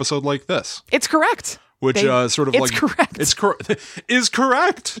do an episode like this. it's correct. Which sort of it's like correct. is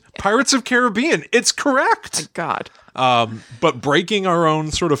correct. Pirates of Caribbean. It's correct. God. But breaking our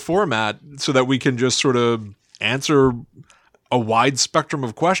own sort of format so that we can just sort of answer a wide spectrum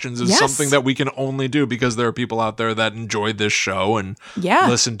of questions is Yes. something that we can only do because there are people out there that enjoy this show and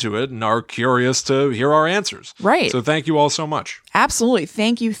listen to it and are curious to hear our answers. Right. So thank you all so much. Absolutely.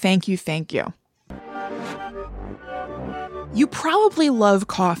 Thank you, thank you, thank you. You probably love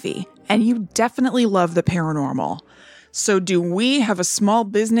coffee, and you definitely love the paranormal. So do we have a small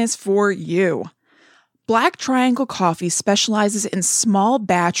business for you? Black Triangle Coffee specializes in small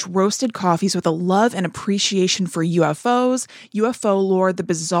batch roasted coffees with a love and appreciation for UFOs, UFO lore, the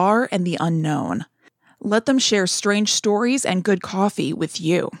bizarre, and the unknown. Let them share strange stories and good coffee with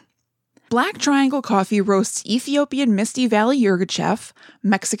you. Black Triangle Coffee roasts Ethiopian Misty Valley Yirgacheffe,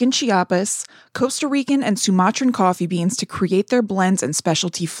 Mexican Chiapas, Costa Rican, and Sumatran coffee beans to create their blends and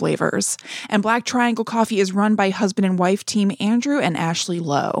specialty flavors. And Black Triangle Coffee is run by husband and wife team Andrew and Ashley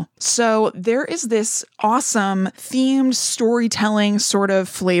Lowe. So there is this awesome themed storytelling sort of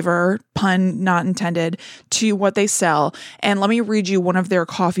flavor, pun not intended, to what they sell. And let me read you one of their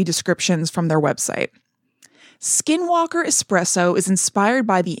coffee descriptions from their website. Skinwalker Espresso is inspired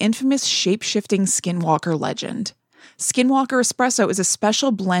by the infamous shape-shifting Skinwalker legend. Skinwalker Espresso is a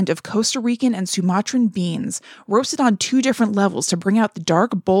special blend of Costa Rican and Sumatran beans, roasted on 2 different levels to bring out the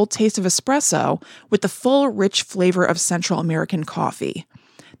dark, bold taste of espresso with the full, rich flavor of Central American coffee.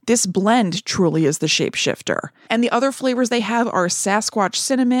 This blend truly is the shapeshifter. And the other flavors they have are Sasquatch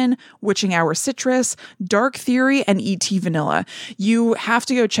Cinnamon, Witching Hour Citrus, Dark Theory, and ET Vanilla. You have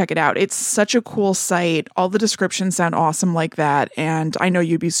to go check it out. It's such a cool site. All the descriptions sound awesome like that, and I know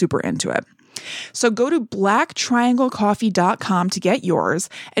you'd be super into it. So go to blacktrianglecoffee.com to get yours.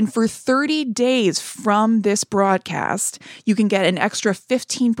 And for 30 days from this broadcast, you can get an extra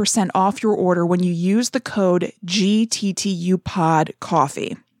 15% off your order when you use the code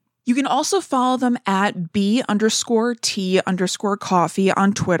GTTUPodCoffee. You can also follow them at B_T_coffee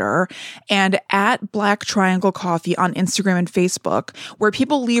on Twitter and at Black Triangle Coffee on Instagram and Facebook, where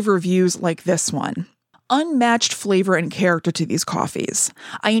people leave reviews like this one. Unmatched flavor and character to these coffees.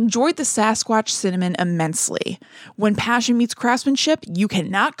 I enjoyed the Sasquatch Cinnamon immensely. When passion meets craftsmanship, you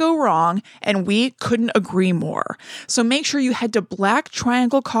cannot go wrong, and we couldn't agree more. So make sure you head to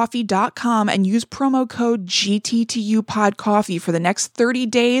blacktrianglecoffee.com and use promo code GTTUPodCoffee for the next 30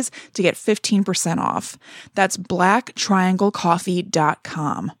 days to get 15% off. That's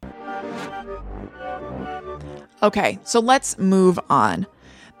blacktrianglecoffee.com. Okay, so let's move on.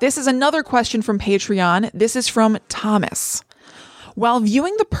 This is another question from Patreon. This is from Thomas. While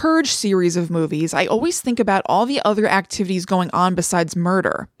viewing the Purge series of movies, I always think about all the other activities going on besides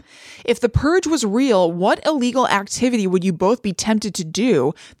murder. If the Purge was real, what illegal activity would you both be tempted to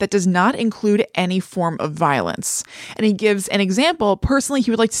do that does not include any form of violence? And he gives an example. Personally, he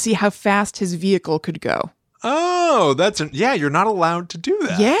would like to see how fast his vehicle could go. Oh, you're not allowed to do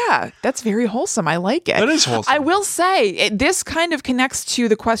that. Yeah, that's very wholesome. I like it. That is wholesome. I will say, this kind of connects to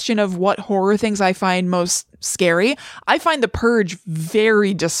the question of what horror things I find most scary. I find The Purge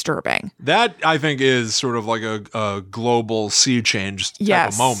very disturbing. That, I think, is sort of like a global sea change type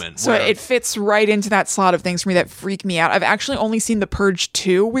of moment. So it fits right into that slot of things for me that freak me out. I've actually only seen The Purge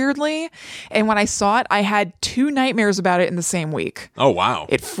 2, weirdly. And when I saw it, I had 2 nightmares about it in the same week. Oh, wow.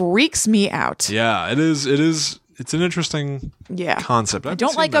 It freaks me out. Yeah, it is. It's an interesting concept. I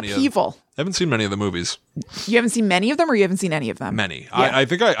don't like upheaval. I haven't seen many of the movies. You haven't seen many of them, or you haven't seen any of them? Many. Yeah. I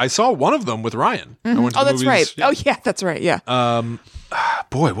think I saw one of them with Ryan. Mm-hmm. I went to the that's movies. Right. Yeah. Oh, yeah, that's right. Yeah.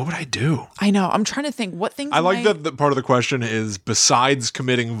 Boy, what would I do? I know. I'm trying to think. What things I like that the part of the question is besides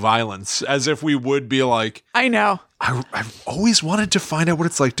committing violence, as if we would be like, I know. I've always wanted to find out what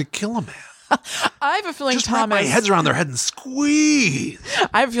it's like to kill a man. I have a feeling Just Thomas... wrap my heads around their head and squeeze.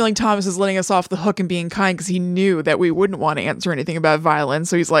 I have a feeling Thomas is letting us off the hook and being kind because he knew that we wouldn't want to answer anything about violence.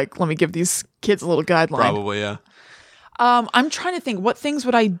 So he's like, let me give these kids a little guideline. Probably, yeah. I'm trying to think, what things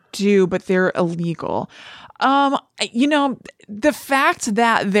would I do, but they're illegal? The fact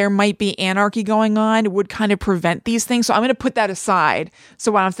that there might be anarchy going on would kind of prevent these things. So I'm going to put that aside.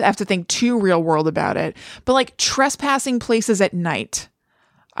 So I don't have to think too real world about it. But like trespassing places at night,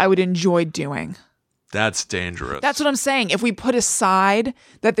 I would enjoy doing. That's dangerous. That's what I'm saying. If we put aside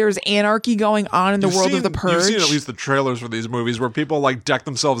that there's anarchy going on in the world of the Purge. You've seen at least the trailers for these movies where people like deck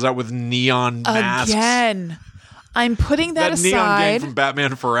themselves out with neon masks. Again. I'm putting that aside. Neon gang from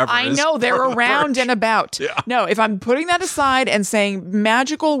Batman Forever. I know, they're around and about. Yeah. No, if I'm putting that aside and saying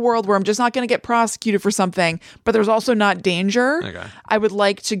magical world where I'm just not going to get prosecuted for something, but there's also not danger, Okay. I would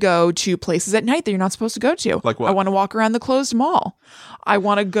like to go to places at night that you're not supposed to go to. Like what? I want to walk around the closed mall. I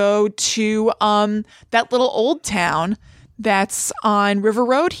want to go to that little old town that's on River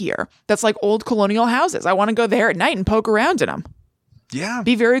Road here. That's like old colonial houses. I want to go there at night and poke around in them. Yeah.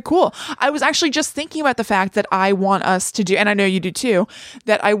 Be very cool. I was actually just thinking about the fact that I want us to do, and I know you do too,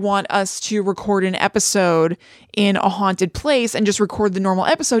 that I want us to record an episode in a haunted place and just record the normal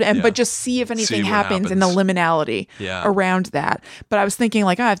episode but just see if anything happens in the liminality around that. But I was thinking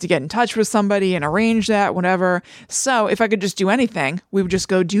like I have to get in touch with somebody and arrange that, whatever. So if I could just do anything, we would just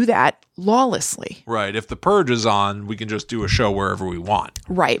go do that lawlessly. Right. If the Purge is on, we can just do a show wherever we want.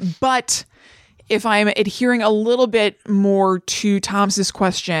 Right. But if I'm adhering a little bit more to Thomas's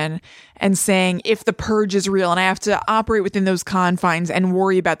question and saying if the Purge is real and I have to operate within those confines and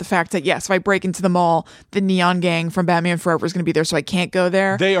worry about the fact that, yes, if I break into the mall, the Neon Gang from Batman Forever is going to be there, so I can't go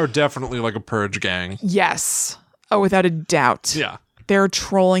there. They are definitely like a Purge gang. Yes. Oh, without a doubt. Yeah. They're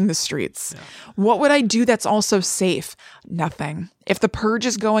trolling the streets. Yeah. What would I do that's also safe? Nothing. If the Purge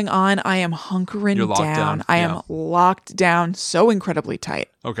is going on, I am hunkering down. I am locked down so incredibly tight.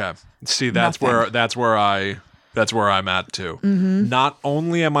 Okay. See, that's where I'm at too. Mm-hmm. Not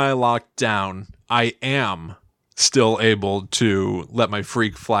only am I locked down, I am still able to let my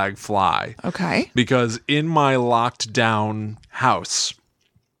freak flag fly. Okay. Because in my locked down house,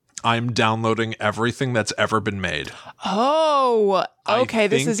 I'm downloading everything that's ever been made. Oh, okay.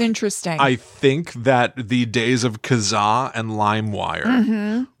 This think- is interesting. I think that the days of Kazaa and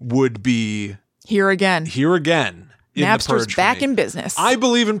LimeWire would be Here again. here again. In the Napster's Purge for back me. in business. I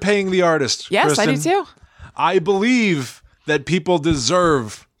believe in paying the artist. Yes, I do Kristen. too. I believe that people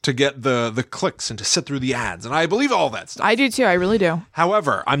deserve to get the clicks and to sit through the ads, and I believe all that stuff. I do too. I really do.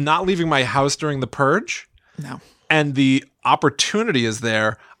 However, I'm not leaving my house during the Purge, No. and the opportunity is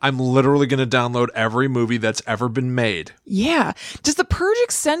there. I'm literally going to download every movie that's ever been made. Yeah. Does the Purge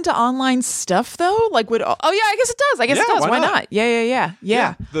extend to online stuff though? Like would oh yeah, I guess it does. I guess it Yeah, does. why Why not? not?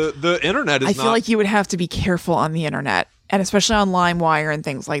 Yeah. The internet is I feel not. like you would have to be careful on the internet, and especially on LimeWire and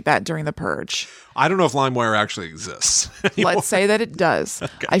things like that during the Purge. I don't know if LimeWire actually exists. anymore. Let's say that it does.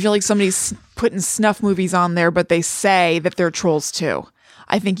 I feel like somebody's putting snuff movies on there, but they say that they're trolls too.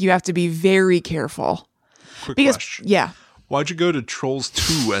 I think you have to be very careful. Quick Because question. yeah, Why'd you go to Trolls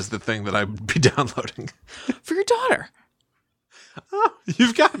 2 as the thing that I would be downloading? for your daughter. Oh,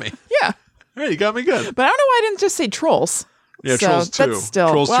 you've got me. Yeah. Hey, you got me good. But I don't know why I didn't just say trolls. Yeah, So Trolls 2. that's still-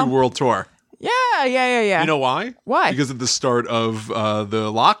 Trolls well, 2 World Tour. Yeah. You know why? Why? Because at the start of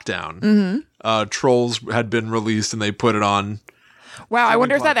the lockdown, Trolls had been released and they put it on. Wow, I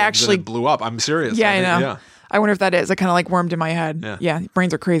wonder if that platforms and actually it blew up. I'm serious. Yeah, I think- know. Yeah. I wonder if that is. It kind of like wormed in my head. Yeah.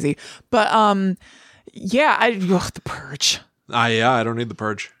 Brains are crazy. But the Purge. I don't need the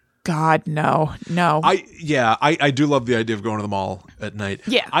Purge. God, no. I do love the idea of going to the mall at night.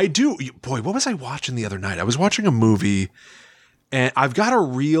 Yeah. I do. Boy, what was I watching the other night? I was watching a movie, and I've got a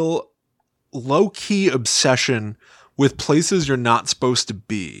real low-key obsession with places you're not supposed to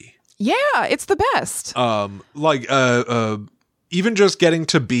be. Yeah, it's the best. Even just getting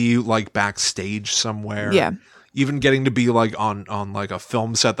to be like backstage somewhere. Yeah. Even getting to be like on like a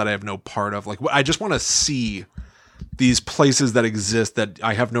film set that I have no part of. Like I just want to see these places that exist that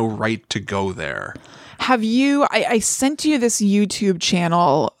I have no right to go there. Have you? I sent you this YouTube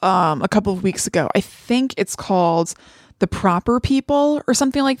channel a couple of weeks ago. I think it's called The Proper People or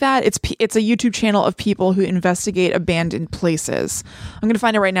something like that. It's a YouTube channel of people who investigate abandoned places. I'm going to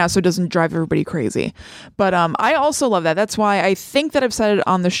find it right now so it doesn't drive everybody crazy. But I also love that. That's why I think that I've said it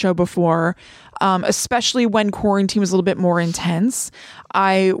on the show before, especially when quarantine was a little bit more intense.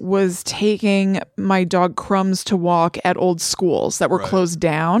 I was taking my dog Crumbs to walk at old schools that were closed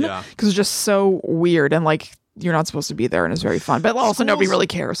down because it was just so weird and like you're not supposed to be there and it's very fun. But also nobody really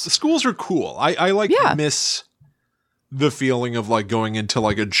cares. The schools are cool. I miss the feeling of like going into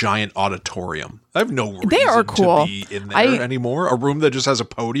like a giant auditorium. I have no reason They are cool. to be in there anymore. A room that just has a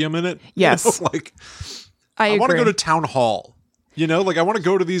podium in it. Yes. Like I want to agree. go to town hall. Like I want to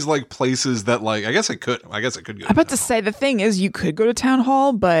go to these like places that like I guess I could go. I'm about to say the thing is you could go to town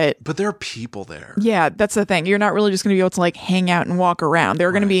hall, but there are people there. yeah, that's the thing. You're not really just going to be able to like hang out and walk around. There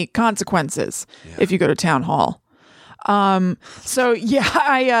are going to be consequences if you go to town hall. So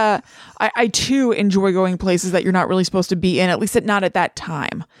yeah, I too enjoy going places that you're not really supposed to be in, at least not at that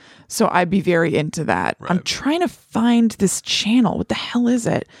time. So I'd be very into that. Right. I'm trying to find this channel. What the hell is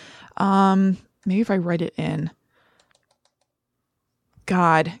it? Maybe if I write it in.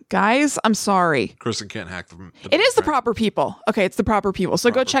 God, guys, I'm sorry. Kristen can't hack them. It is The Proper People. Okay, it's The Proper People.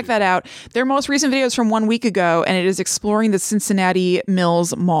 So go check that out. Their most recent video is from 1 week ago, and it is exploring the Cincinnati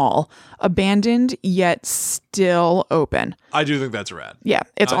Mills Mall. Abandoned, yet still open. I do think that's rad. Yeah,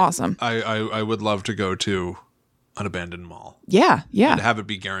 it's awesome. I would love to go to an abandoned mall Yeah. and have it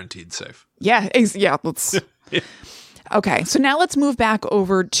be guaranteed safe. Yeah, let's... Okay, so now let's move back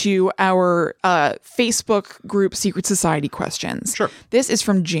over to our Facebook group Secret Society questions. Sure. This is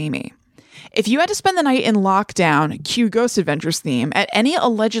from Jamie. If you had to spend the night in lockdown, cue Ghost Adventures theme, at any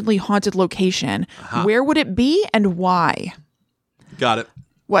allegedly haunted location, where would it be and why? Got it.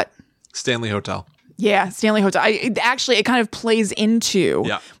 What? Stanley Hotel. Yeah, Stanley Hotel. It kind of plays into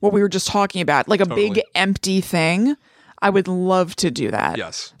what we were just talking about, like a big empty thing. I would love to do that.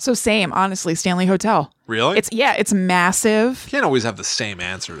 Yes. So same, honestly, Stanley Hotel. Really? It's massive. You can't always have the same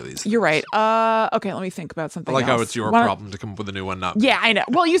answer to these. You're right. Okay, let me think about something I like else. how it's your problem to come up with a new one, not Yeah, I know.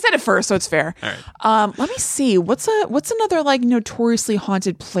 Well, you said it first, so it's fair. All right. Let me see. What's another like notoriously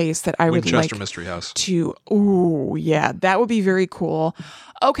haunted place that I would like Winchester Mystery House. to? Ooh, yeah, that would be very cool.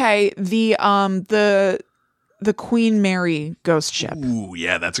 Okay, the Queen Mary ghost ship. Ooh,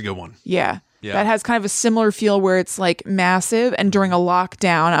 yeah, that's a good one. Yeah. Yeah. That has kind of a similar feel where it's like massive, and during a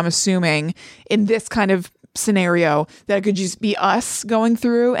lockdown, I'm assuming in this kind of scenario that it could just be us going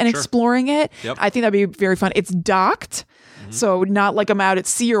through and exploring it. Yep. I think that'd be very fun. It's docked, So not like I'm out at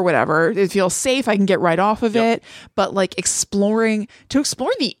sea or whatever. It feels safe. I can get right off of it. But like explore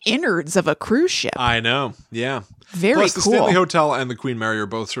the innards of a cruise ship. I know. Yeah. Very Plus, the cool. Stanley Hotel and the Queen Mary are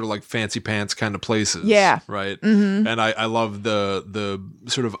both sort of like fancy pants kind of places. Yeah. Right. And I love the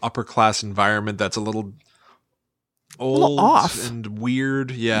sort of upper class environment that's a little old off. and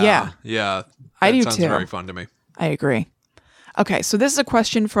weird. Yeah. Yeah. Yeah. I do sounds too. very fun to me. I agree. Okay, so this is a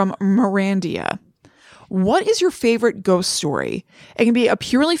question from Mirandia. What is your favorite ghost story? It can be a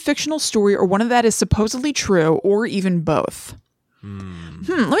purely fictional story or one that is supposedly true or even both.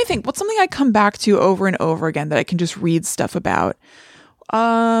 Let me think. What's something I come back to over and over again that I can just read stuff about?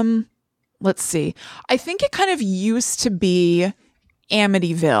 Let's see. I think it kind of used to be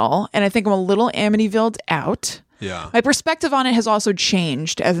Amityville, and I think I'm a little Amityville'd out. Yeah. My perspective on it has also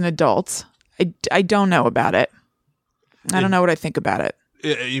changed as an adult. I don't know about it. I don't know what I think about it.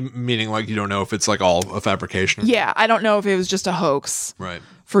 Meaning like you don't know if it's like all a fabrication. Yeah, I don't know if it was just a hoax. Right.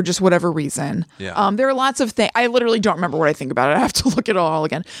 For just whatever reason. Yeah. There are lots of things. I literally don't remember what I think about it. I have to look at it all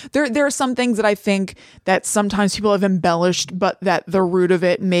again. There are some things that I think that sometimes people have embellished, but that the root of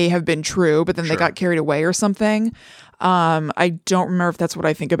it may have been true, but then they got carried away or something. I don't remember if that's what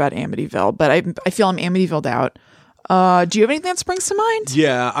I think about Amityville, but I feel I'm Amityville'd out. Do you have anything that springs to mind?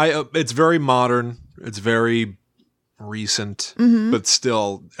 Yeah, it's very modern. It's very recent, but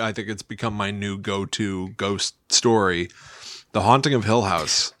still, I think it's become my new go-to ghost story. The Haunting of Hill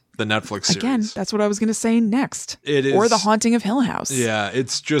House, the Netflix series. Again, that's what I was going to say next. It is. Or The Haunting of Hill House. Yeah,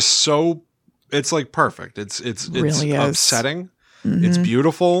 it's just so, it's like perfect. It's really is. upsetting. It's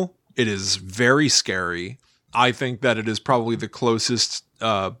beautiful. It is very scary. I think that it is probably the closest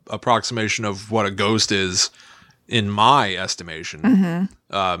approximation of what a ghost is in my estimation.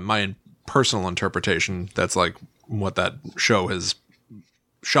 My personal interpretation, that's like what that show has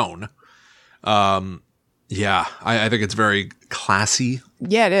shown. Yeah, I think it's very classy.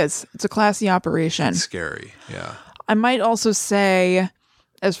 Yeah, it is. It's a classy operation. Scary, yeah. I might also say,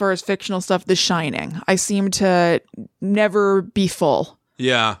 as far as fictional stuff, The Shining. I seem to never be full.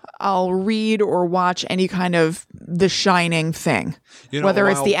 Yeah. I'll read or watch any kind of The Shining thing. Whether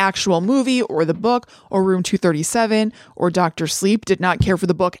it's the actual movie or the book or Room 237 or Dr. Sleep. Did not care for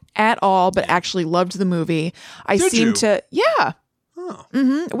the book at all, but actually loved the movie. Did you? Yeah. Oh.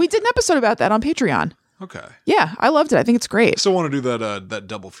 We did an episode about that on Patreon. Okay. Yeah, I loved it. I think it's great. Still want to do that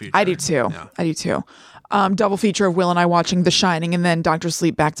double feature. I do too. Yeah. I do too. Double feature of Will and I watching The Shining and then Dr.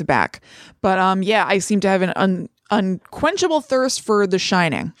 Sleep back to back. But yeah, I seem to have an unquenchable thirst for The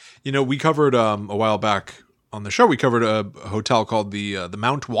Shining. We covered a while back on the show. We covered a hotel called the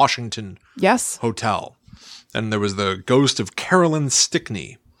Mount Washington Yes. Hotel, and there was the ghost of Carolyn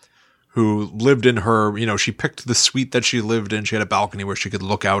Stickney, who lived in her, she picked the suite that she lived in. She had a balcony where she could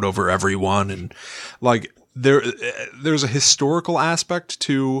look out over everyone. And like there's a historical aspect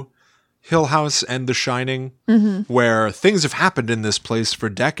to Hill House and The Shining where things have happened in this place for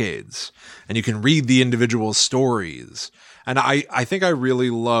decades and you can read the individual stories. And I think I really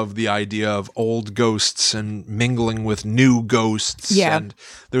love the idea of old ghosts and mingling with new ghosts. Yeah. And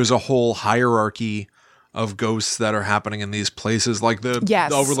there's a whole hierarchy of ghosts that are happening in these places, like the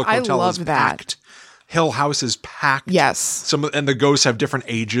Overlook Hotel is packed. Hill House is packed. Yes. And the ghosts have different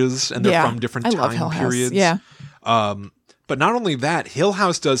ages and they're from different love Hill time House. periods. Yeah. But not only that, Hill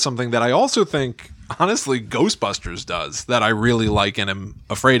House does something that I also think, honestly, Ghostbusters does that I really like and am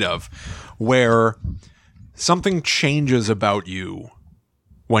afraid of, where something changes about you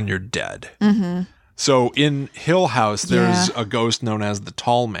when you're dead. So in Hill House, there's a ghost known as the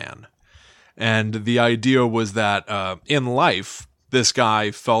Tall Man. And the idea was that in life, this guy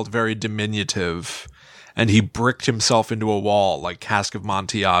felt very diminutive and he bricked himself into a wall like Cask of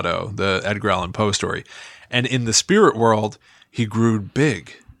Amontillado, the Edgar Allan Poe story. And in the spirit world, he grew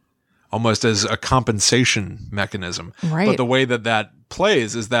big, almost as a compensation mechanism. Right. But the way that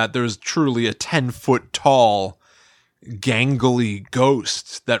plays is that there's truly a 10-foot tall, gangly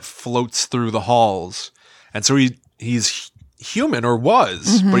ghost that floats through the halls. And so he's human, or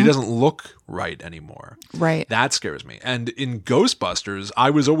was, but he doesn't look right anymore. Right. That scares me. And in Ghostbusters, I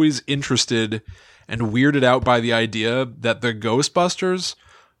was always interested and weirded out by the idea that the Ghostbusters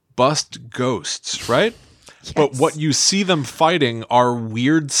bust ghosts, right? Yes. But what you see them fighting are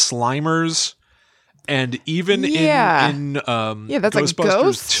weird Slimers. And even in that's like Ghostbusters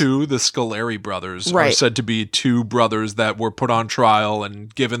ghosts? 2, the Scoleri brothers are said to be two brothers that were put on trial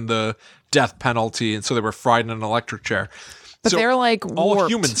and given the death penalty. And so they were fried in an electric chair. But they're like all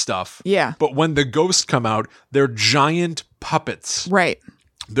warped. human stuff. Yeah. But when the ghosts come out, they're giant puppets. Right.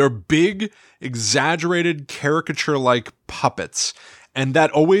 They're big, exaggerated, caricature-like puppets. And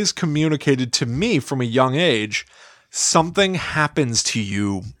that always communicated to me from a young age something happens to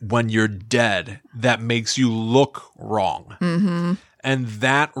you when you're dead that makes you look wrong. Mm-hmm. And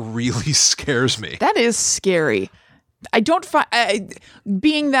that really scares me. That is scary. I don't find,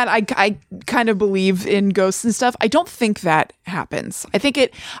 being that I kind of believe in ghosts and stuff, I don't think that happens. I think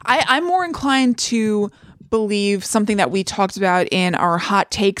I'm more inclined to believe something that we talked about in our hot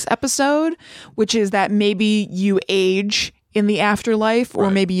takes episode, which is that maybe you age in the afterlife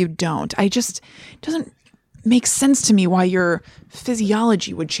or maybe you don't. It doesn't make sense to me why your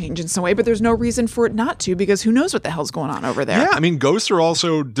physiology would change in some way, but there's no reason for it not to, because who knows what the hell's going on over there. Yeah, I mean, ghosts are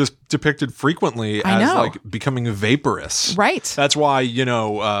also depicted frequently as like becoming vaporous. Right. That's why,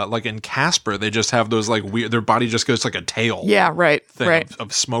 like in Casper, they just have those like weird, their body just goes like a tail. Yeah, right. Thing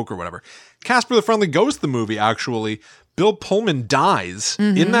of smoke or whatever. Casper the Friendly Ghost, the movie, actually, Bill Pullman dies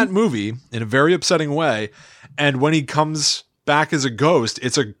in that movie in a very upsetting way. And when he comes back as a ghost,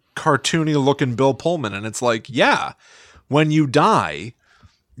 it's a cartoony looking Bill Pullman. And it's like, yeah, when you die,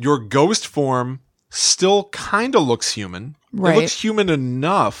 your ghost form still kind of looks human. Right. It looks human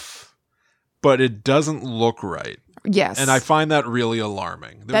enough, but it doesn't look right. Yes. And I find that really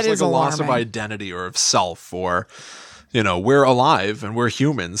alarming. There's like a loss of identity or of self, or, we're alive and we're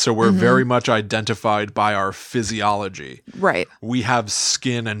human. So we're very much identified by our physiology. Right. We have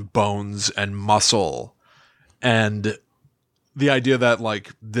skin and bones and muscle. And the idea that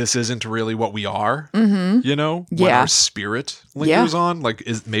like this isn't really what we are, when our spirit lingers on, like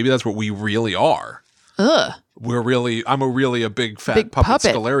maybe that's what we really are. Ugh. I'm a big fat puppet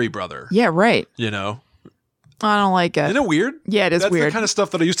Scolari brother. Yeah, right. I don't like it. Isn't it weird? Yeah, it is That's weird. the kind of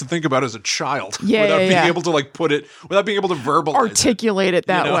stuff that I used to think about as a child. Yeah, without being able to like put it, without being able to verbalize articulate it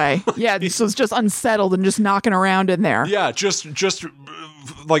that way. Yeah, so it's just unsettled and just knocking around in there. Yeah, just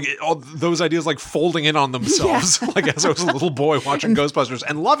like all those ideas like folding in on themselves, like as I was a little boy watching Ghostbusters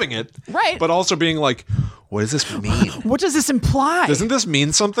and loving it, right? But also being like, what does this mean? What does this imply? Doesn't this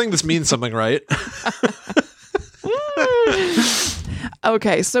mean something? This means something, right?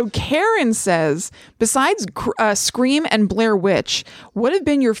 Okay, so Karen says, besides Scream and Blair Witch, what have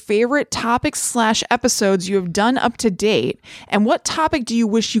been your favorite topics/episodes you have done up to date? And what topic do you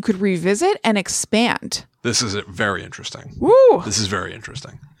wish you could revisit and expand? This is very interesting. Woo! This is very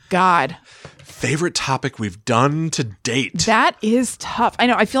interesting. God. Favorite topic we've done to date. That is tough. I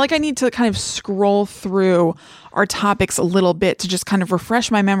know. I feel like I need to kind of scroll through our topics a little bit to just kind of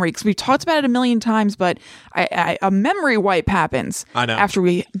refresh my memory, because we've talked about it a million times, but a memory wipe happens. I know. After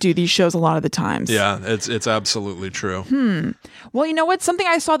we do these shows a lot of the times. Yeah, it's absolutely true. Well, you know what? Something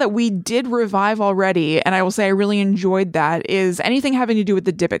I saw that we did revive already, and I will say I really enjoyed that, is anything having to do with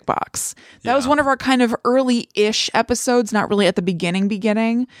the Dybbuk box. That was one of our kind of early-ish episodes, not really at the beginning,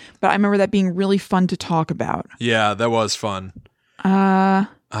 but I remember that being really fun to talk about. Yeah, that was fun.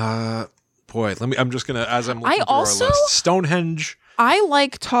 Boy, I'm just gonna, as I'm looking through our list, Stonehenge. I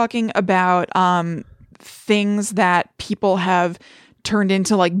like talking about things that people have turned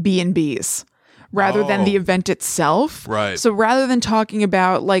into like B&Bs rather than the event itself. Right. So rather than talking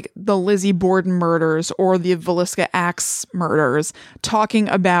about like the Lizzie Borden murders or the Villisca Axe murders, talking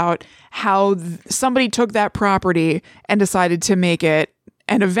about how somebody took that property and decided to make it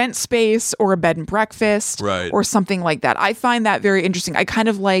an event space or a bed and breakfast, or something like that. I find that very interesting. I kind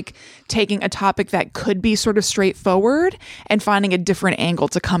of like taking a topic that could be sort of straightforward and finding a different angle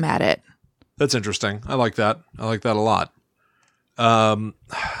to come at it. That's interesting. I like that. I like that a lot. I'm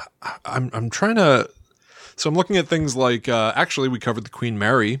trying to. So I'm looking at things like, actually, we covered the Queen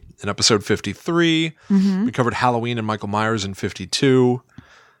Mary in episode 53. We covered Halloween and Michael Myers in 52.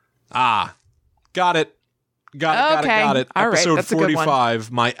 Got it. Got it. All Episode right,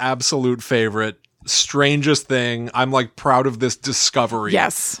 45, my absolute favorite, strangest thing. I'm like proud of this discovery.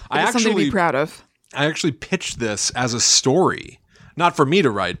 Yes, it's something to be proud of. I actually pitched this as a story, not for me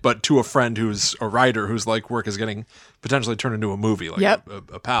to write, but to a friend who's a writer whose like work is getting potentially turned into a movie, like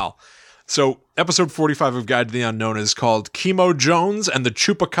a pal. So episode 45 of Guide to the Unknown is called Chemo Jones and the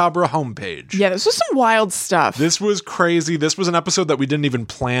Chupacabra Homepage. Yeah, this was some wild stuff. This was crazy. This was an episode that we didn't even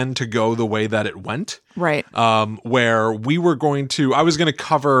plan to go the way that it went. Right. Where I was going to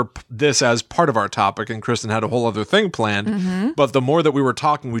cover this as part of our topic, and Kristen had a whole other thing planned. But the more that we were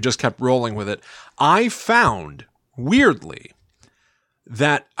talking, we just kept rolling with it. I found, weirdly,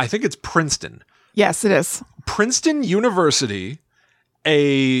 that I think it's Princeton. Yes, it is. Princeton University,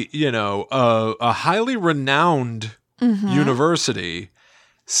 a highly renowned university,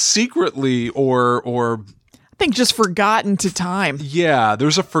 secretly or I think just forgotten to time. Yeah,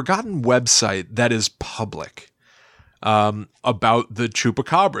 there's a forgotten website that is public about the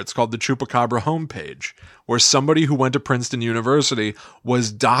Chupacabra. It's called the Chupacabra Homepage, where somebody who went to Princeton University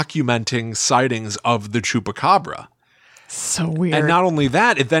was documenting sightings of the Chupacabra. So weird. And not only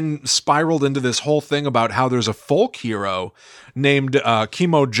that, it then spiraled into this whole thing about how there's a folk hero named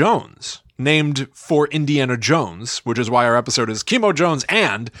Chemo Jones, named for Indiana Jones, which is why our episode is Chemo Jones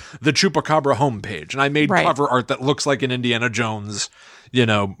and the Chupacabra homepage. And I made cover art that looks like an Indiana Jones,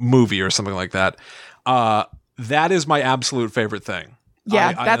 movie or something like that. That is my absolute favorite thing.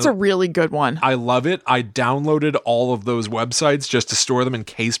 Yeah, that's a really good one. I love it. I downloaded all of those websites just to store them in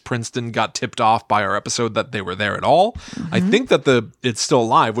case Princeton got tipped off by our episode that they were there at all. I think that it's still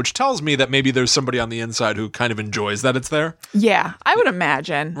live, which tells me that maybe there's somebody on the inside who kind of enjoys that it's there. Yeah, I would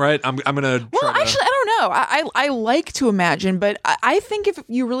imagine. Right? I'm going to Well, actually, I don't know. I like to imagine, but I think if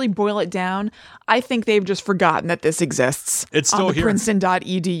you really boil it down, I think they've just forgotten that this exists. It's still on the here.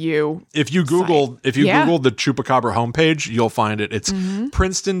 Princeton.edu. If you Google the Chupacabra homepage, you'll find it. It's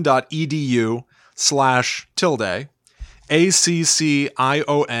princeton.edu/tilde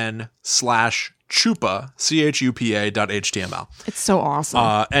ACCION/chupa CHUPA.html. It's so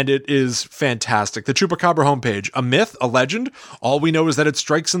awesome. And it is fantastic. The Chupacabra homepage, a myth, a legend. All we know is that it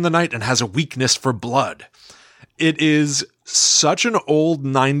strikes in the night and has a weakness for blood. It is such an old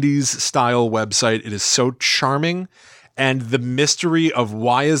 90s style website. It is so charming. And the mystery of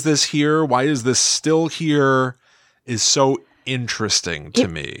why is this here? Why is this still here? Is so interesting to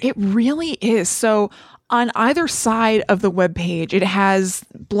me. It really is. So on either side of the webpage, it has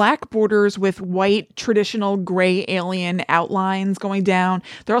black borders with white traditional gray alien outlines going down.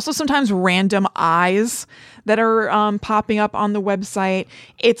 There are also sometimes random eyes that are popping up on the website.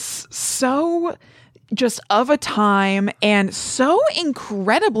 It's so just of a time and so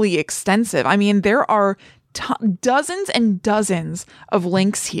incredibly extensive. I mean, there are dozens and dozens of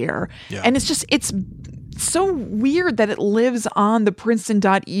links here. Yeah. And it's so weird that it lives on the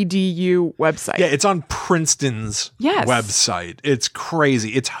Princeton.edu website. Yeah, it's on Princeton's website. It's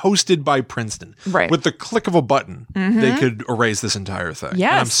crazy. It's hosted by Princeton. Right. With the click of a button, they could erase this entire thing.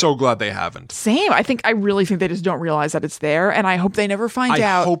 Yes. And I'm so glad they haven't. Same. I really think they just don't realize that it's there, and I hope they never find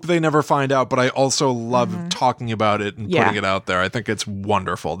out. I hope they never find out, but I also love talking about it and putting it out there. I think it's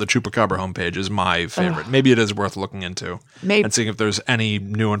wonderful. The Chupacabra homepage is my favorite. Maybe it is worth looking into and seeing if there's any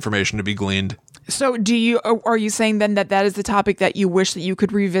new information to be gleaned. So are you saying then that is the topic that you wish that you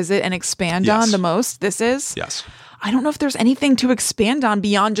could revisit and expand on the most? This is? Yes. I don't know if there's anything to expand on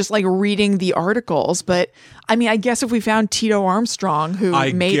beyond just like reading the articles, but I mean, I guess if we found Tito Armstrong who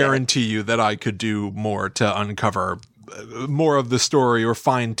made it. I guarantee you that I could do more to uncover more of the story or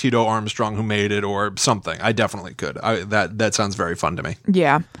find Tito Armstrong who made it or something. I definitely could. That sounds very fun to me.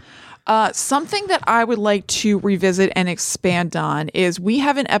 Yeah. Something that I would like to revisit and expand on is we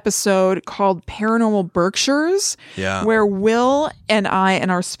have an episode called Paranormal Berkshires, where Will and I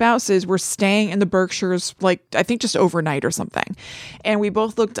and our spouses were staying in the Berkshires, like I think just overnight or something. And we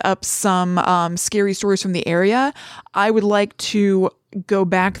both looked up some scary stories from the area. I would like to go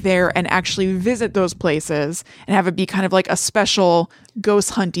back there and actually visit those places and have it be kind of like a special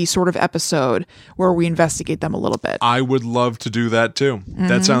ghost hunty sort of episode where we investigate them a little bit. I would love to do that too.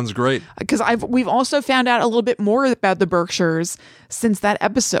 That sounds great. Because we've also found out a little bit more about the Berkshires since that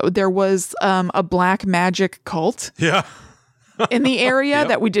episode. There was a black magic cult. Yeah. in the area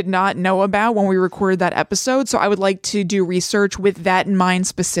that we did not know about when we recorded that episode. So I would like to do research with that in mind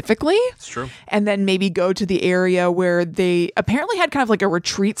specifically. It's true. And then maybe go to the area where they apparently had kind of like a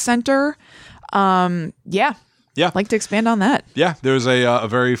retreat center. Yeah. I'd like to expand on that. Yeah, there's a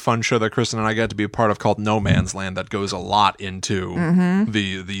very fun show that Kristen and I got to be a part of called No Man's Land that goes a lot into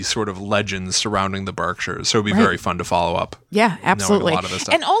the sort of legends surrounding the Berkshires. So it'd be very fun to follow up. Yeah, absolutely. A lot of this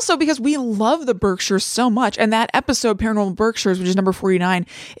stuff. And also because we love the Berkshires so much, and that episode Paranormal Berkshires, which is number 49,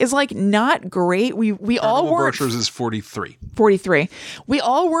 is like not great. We all weren't. Berkshires is 43. 43. We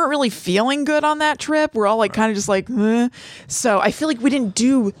all weren't really feeling good on that trip. We're all like kind of just like, So I feel like we didn't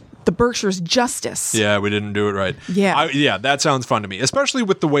do the Berkshires justice. Yeah, we didn't do it right. Yeah. That sounds fun to me, especially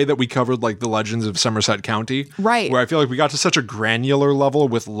with the way that we covered like the legends of Somerset County. Right. Where I feel like we got to such a granular level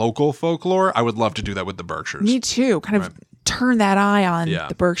with local folklore. I would love to do that with the Berkshires. Me too. Kind of turn that eye on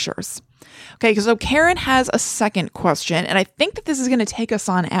the Berkshires. Okay, so Karen has a second question, and I think that this is going to take us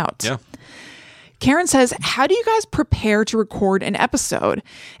on out. Yeah. Karen says, how do you guys prepare to record an episode?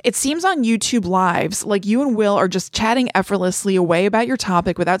 It seems on YouTube Lives like you and Will are just chatting effortlessly away about your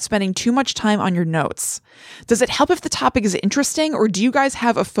topic without spending too much time on your notes. Does it help if the topic is interesting, or do you guys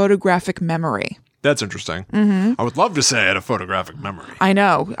have a photographic memory? That's interesting. I would love to say I had a photographic memory. I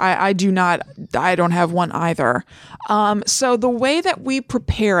know. I do not. I don't have one either. So the way that we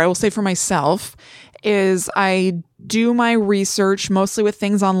prepare, I will say for myself, is I do my research mostly with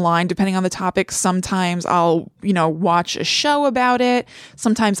things online, depending on the topic. Sometimes I'll, watch a show about it.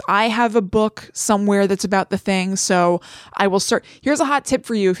 Sometimes I have a book somewhere that's about the thing. So I will start. Here's a hot tip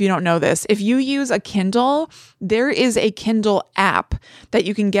for you if you don't know this. If you use a Kindle, there is a Kindle app that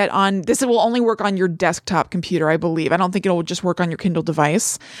you can get on. This will only work on your desktop computer, I believe. I don't think it will just work on your Kindle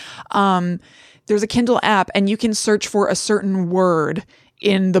device. There's a Kindle app and you can search for a certain word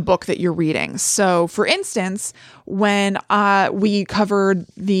in the book that you're reading. So for instance, when we covered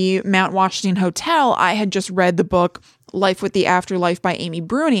the Mount Washington Hotel, I had just read the book Life with the Afterlife by Amy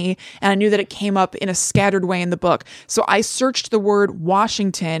Bruni, and I knew that it came up in a scattered way in the book. So I searched the word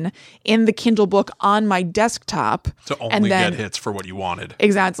Washington in the Kindle book on my desktop. To only get hits for what you wanted.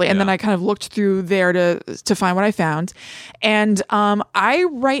 Exactly. And then I kind of looked through there to find what I found. And I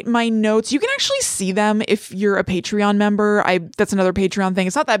write my notes. You can actually see them if you're a Patreon member. That's another Patreon thing.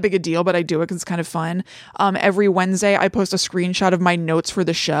 It's not that big a deal, but I do it because it's kind of fun. Every Wednesday, I post a screenshot of my notes for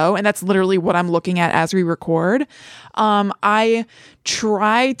the show, and that's literally what I'm looking at as we record. I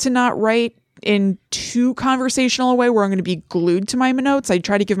try to not write in too conversational a way where I'm going to be glued to my notes. I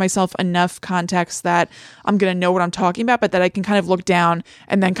try to give myself enough context that I'm going to know what I'm talking about, but that I can kind of look down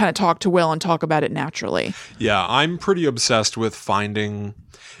and then kind of talk to Will and talk about it naturally. Yeah, I'm pretty obsessed with finding,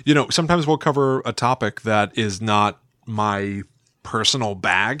 sometimes we'll cover a topic that is not my personal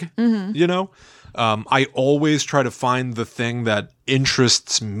bag, I always try to find the thing that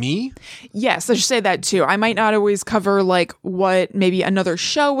interests me. Yes, I should say that too. I might not always cover like what maybe another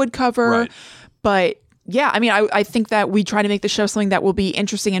show would cover, right. But yeah, I mean, I think that we try to make the show something that will be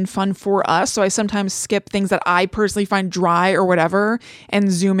interesting and fun for us. So I sometimes skip things that I personally find dry or whatever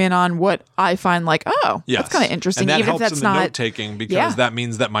and zoom in on what I find like, that's kind of interesting. And that even helps if that's in the not note-taking because that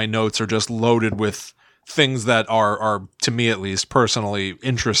means that my notes are just loaded with things that are to me at least personally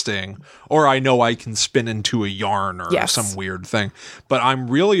interesting, or I know I can spin into a yarn or some weird thing. But I'm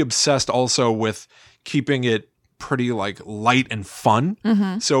really obsessed also with keeping it pretty like light and fun.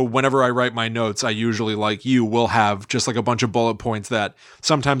 Mm-hmm. So whenever I write my notes, I usually, like you, will have just like a bunch of bullet points that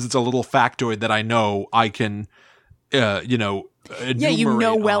sometimes it's a little factoid that I know I can well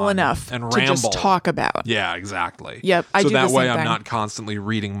enough and to ramble. Just talk about. Yeah, exactly. Yep. So that way I'm not constantly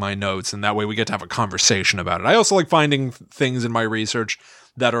reading my notes, and that way we get to have a conversation about it. I also like finding things in my research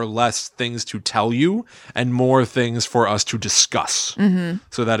that are less things to tell you and more things for us to discuss,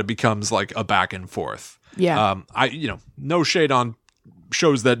 so that it becomes like a back and forth. Yeah. No shade on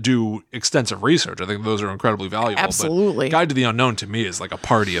shows that do extensive research. I think those are incredibly valuable. Absolutely. But Guide to the Unknown to me is like a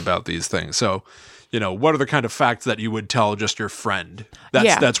party about these things. So, what are the kind of facts that you would tell just your friend?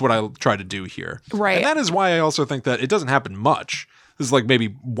 That's what I try to do here. Right. And that is why I also think that it doesn't happen much. This is like maybe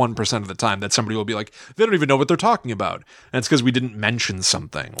 1% of the time that somebody will be like, they don't even know what they're talking about. And it's because we didn't mention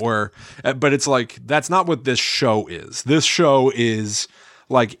something. But it's like, that's not what this show is. This show is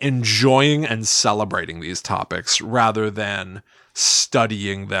like enjoying and celebrating these topics rather than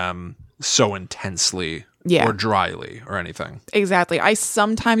studying them so intensely or dryly or anything. Exactly. I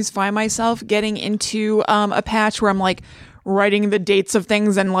sometimes find myself getting into a patch where I'm like writing the dates of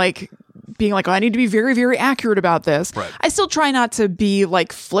things and like being like, I need to be very, very accurate about this. Right. I still try not to be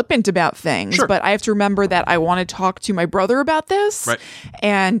like flippant about things, but I have to remember that I want to talk to my brother about this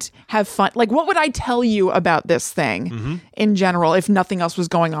and have fun. Like, what would I tell you about this thing in general if nothing else was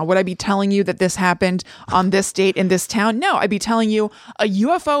going on? Would I be telling you that this happened on this date in this town? No, I'd be telling you a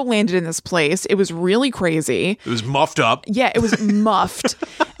UFO landed in this place. It was really crazy. It was muffed up. Yeah, it was muffed.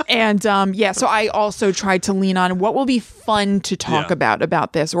 And so I also tried to lean on what will be fun to talk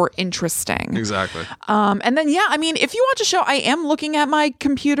about this or interesting. Exactly. And then, if you watch a show, I am looking at my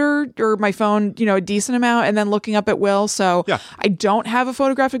computer or my phone, a decent amount, and then looking up at Will. So I don't have a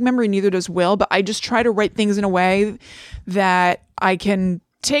photographic memory, neither does Will, but I just try to write things in a way that I can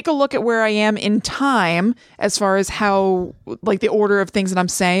take a look at where I am in time as far as how, like, the order of things that I'm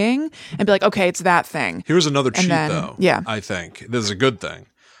saying and be like, okay, it's that thing. Here's another cheat, though. Yeah. I think this is a good thing.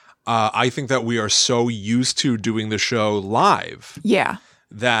 I think that we are so used to doing the show live. Yeah.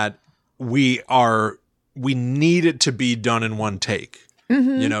 That we need it to be done in one take.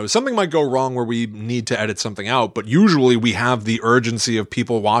 Mm-hmm. Something might go wrong where we need to edit something out, but usually we have the urgency of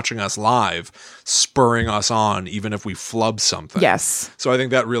people watching us live spurring us on, even if we flub something. Yes. So I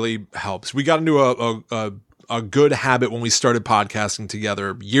think that really helps. We got into a good habit when we started podcasting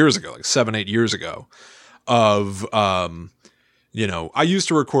together years ago, like 7-8 years ago, of I used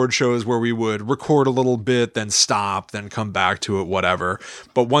to record shows where we would record a little bit, then stop, then come back to it, whatever.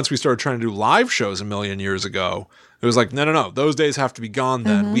 But once we started trying to do live shows a million years ago, it was like, no. Those days have to be gone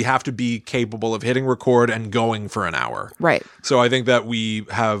then. We have to be capable of hitting record and going for an hour. Right. So I think that we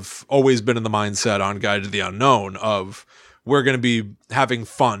have always been in the mindset on Guide to the Unknown of we're going to be having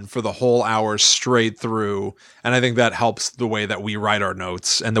fun for the whole hour straight through. And I think that helps the way that we write our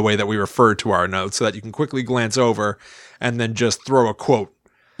notes and the way that we refer to our notes so that you can quickly glance over and then just throw a quote,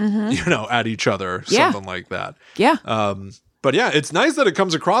 at each other, something like that. Yeah. But yeah, it's nice that it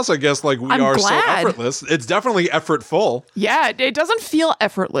comes across, I guess, like we are so effortless. It's definitely effortful. Yeah, it doesn't feel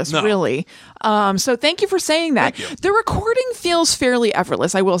effortless, really. So thank you for saying that. The recording feels fairly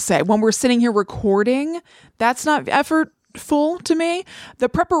effortless, I will say. When we're sitting here recording, that's not effortful to me. The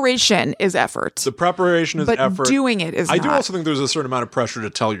preparation is effort. The preparation is effort. But doing it is not. I do also think there's a certain amount of pressure to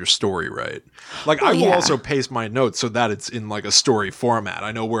tell your story right. Like, I will also pace my notes so that it's in like a story format.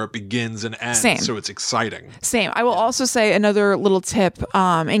 I know where it begins and ends, so it's exciting. Same. I will also say another little tip,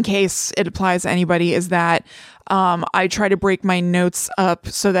 in case it applies to anybody, is that I try to break my notes up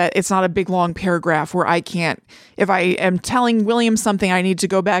so that it's not a big long paragraph where I can't, if I am telling William something, I need to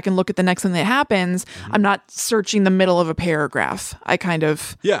go back and look at the next thing that happens. I'm not searching the middle of a paragraph. I kind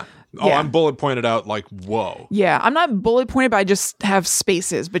of... Yeah. Oh, I'm bullet pointed out like, whoa. Yeah, I'm not bullet pointed, but I just have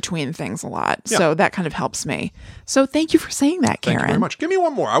spaces between things a lot. Yeah. So that kind of helps me. So thank you for saying that, Karen. Thank you very much. Give me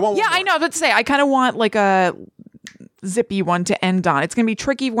one more. I want one more. I know. But say, I kind of want like a zippy one to end on. It's going to be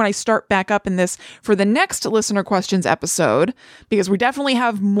tricky when I start back up in this for the next listener questions episode, because we definitely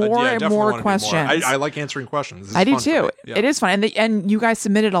have more and more questions. I like answering questions. I do too. Yeah. It is fun. And you guys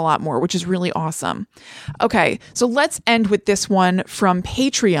submitted a lot more, which is really awesome. Okay. So let's end with this one from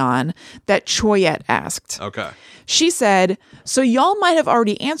Patreon that Choyette asked. Okay. She said, so y'all might have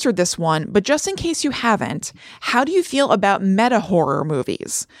already answered this one, but just in case you haven't, how do you feel about meta horror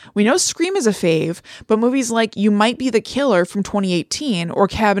movies? We know Scream is a fave, but movies like You Might Be the Killer from 2018 or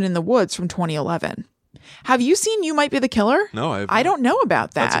Cabin in the Woods from 2011. Have you seen You Might Be the Killer? No, I don't know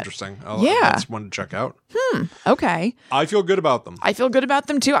about that. That's interesting. That's one to check out. Okay. I feel good about them. I feel good about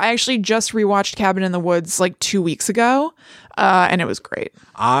them too. I actually just rewatched Cabin in the Woods like 2 weeks ago, and it was great.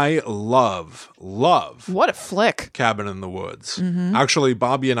 I love what a flick. Cabin in the Woods. Actually,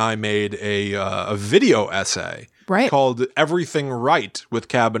 Bobby and I made a video essay called Everything Right with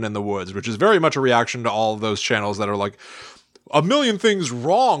Cabin in the Woods, which is very much a reaction to all of those channels that are like, a million things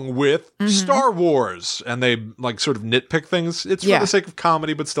wrong with Star Wars. And they like sort of nitpick things. It's for the sake of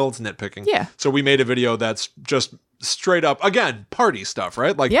comedy, but still it's nitpicking. Yeah. So we made a video that's just straight up, again, party stuff,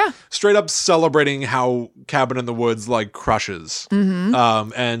 right? Like straight up celebrating how Cabin in the Woods like crushes.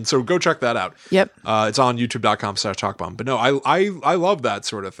 And so go check that out. Yep. It's on youtube.com/talkbomb. But no, I love that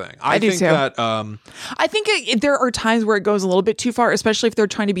sort of thing. I think too. That I think there are times where it goes a little bit too far, especially if they're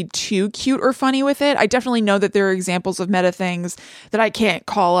trying to be too cute or funny with it. I definitely know that there are examples of meta things that I can't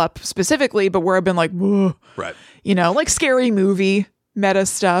call up specifically, but where I've been like, whoa. Right. Like Scary Movie meta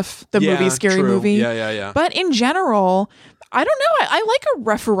stuff, the movie Scary Movie. Yeah. But in general, I don't know. I like a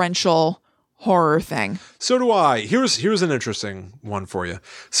referential horror thing. So do I. Here's an interesting one for you.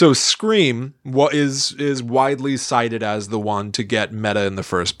 So Scream is widely cited as the one to get meta in the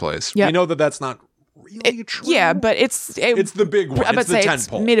first place. Yep. We know that that's not really true. Yeah, but it's the big one. It's the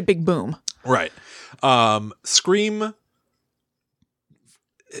tentpole. Made a big boom. Right. Scream.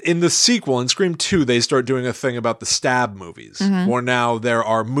 In the sequel, in Scream 2, they start doing a thing about the stab movies, where now there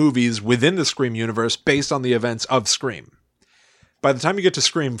are movies within the Scream universe based on the events of Scream. By the time you get to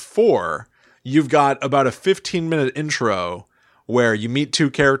Scream 4, you've got about a 15-minute intro where you meet two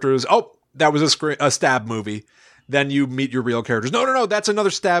characters. Oh, that was a stab movie. Then you meet your real characters. No, that's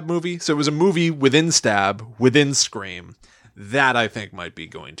another stab movie. So it was a movie within stab, within Scream. That I think might be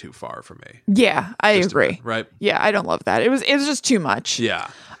going too far for me. Yeah, I agree. Right? Yeah, I don't love that. It was just too much. Yeah.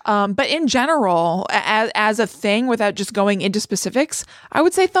 But in general, as a thing, without just going into specifics, I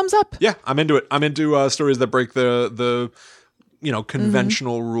would say thumbs up. Yeah, I'm into it. I'm into stories that break the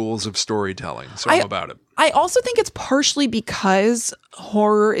conventional rules of storytelling. So I'm about it. I also think it's partially because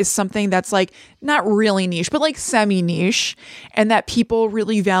horror is something that's like not really niche, but like semi-niche, and that people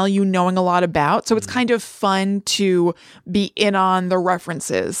really value knowing a lot about. So it's kind of fun to be in on the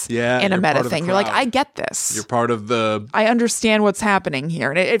references in a meta thing. You're like, I get this. You're part of I understand what's happening here.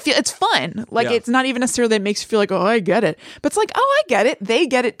 And it's fun. Like it's not even necessarily that it makes you feel like, oh, I get it. But it's like, oh, I get it. They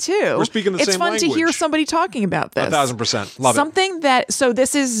get it too. We're speaking the same language. It's fun to hear somebody talking about this. 1,000%. Love Something it. So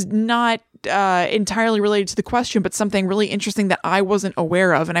this is not entirely related to the question, but something really interesting that I wasn't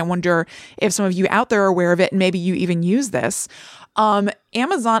aware of. And I wonder if some of you out there are aware of it and maybe you even use this.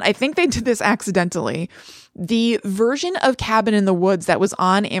 Amazon, I think they did this accidentally. The version of Cabin in the Woods that was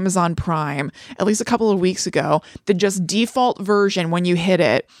on Amazon Prime, at least a couple of weeks ago, the just default version when you hit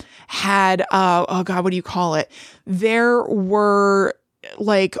it had, oh God, what do you call it? There were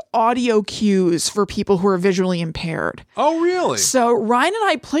like audio cues for people who are visually impaired. Oh, really? So Ryan and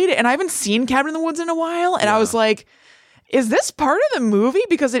I played it, and I haven't seen Cabin in the Woods in a while, and I was like, is this part of the movie?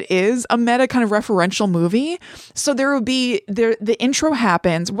 Because it is a meta kind of referential movie. So there will be the intro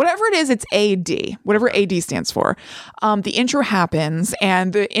happens, whatever it is, it's AD, whatever AD stands for. The intro happens,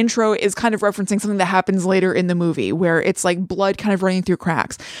 and the intro is kind of referencing something that happens later in the movie where it's like blood kind of running through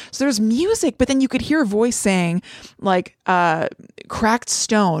cracks. So there's music, but then you could hear a voice saying like cracked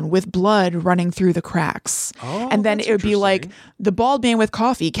stone with blood running through the cracks. Oh, and then that's it would be like interesting. the bald man with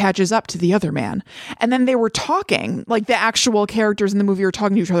coffee catches up to the other man. And then they were talking, like the actual characters in the movie were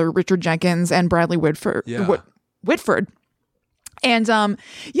talking to each other, Richard Jenkins and Bradley Whitford. Yeah. Whitford. And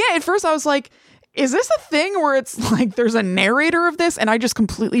at first I was like, is this a thing where it's like there's a narrator of this and I just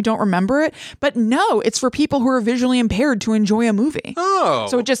completely don't remember it? But no, it's for people who are visually impaired to enjoy a movie. Oh.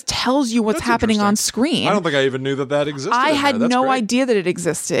 So it just tells you what's That's happening on interesting. screen. I don't think I even knew that existed. I in had there. That's no great. idea that it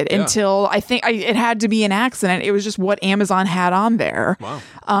existed until I think it had to be an accident. It was just what Amazon had on there. Wow.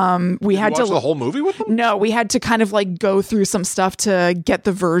 We had Watch to the whole movie with them? No, we had to kind of like go through some stuff to get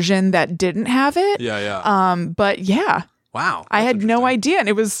the version that didn't have it. Yeah. But yeah, Wow. I had That's no interesting. idea, and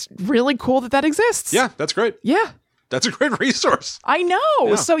it was really cool that exists. Yeah, that's great. Yeah. That's a great resource. I know.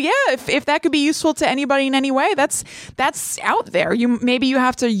 Yeah. So yeah, if that could be useful to anybody in any way, that's out there. Maybe you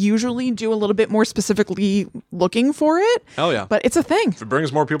have to usually do a little bit more specifically looking for it. Hell yeah. But it's a thing. If it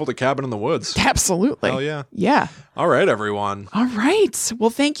brings more people to Cabin in the Woods. Absolutely. Hell yeah. Yeah. All right, everyone. All right. Well,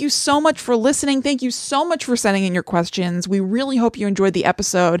 thank you so much for listening. Thank you so much for sending in your questions. We really hope you enjoyed the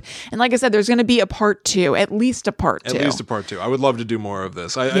episode. And like I said, there's going to be a part 2, at least a part 2. At least a part 2. I would love to do more of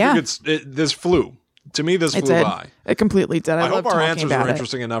this. I Yeah. think this flew. To me, this It flew did. by. It completely did. I I love hope our talking answers about were it.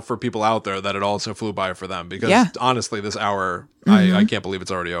 interesting enough for people out there that it also flew by for them. Because Yeah. honestly, this hour, I can't believe it's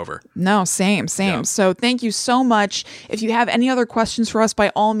already over. No, same. Yeah. So thank you so much. If you have any other questions for us, by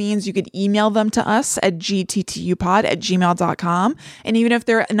all means, you could email them to us at gttupod@gmail.com. And even if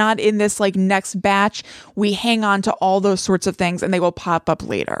they're not in this like next batch, we hang on to all those sorts of things and they will pop up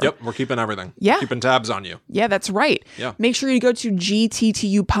later. Yep, we're keeping everything. Yeah. Keeping tabs on you. Yeah, that's right. Yeah. Make sure you go to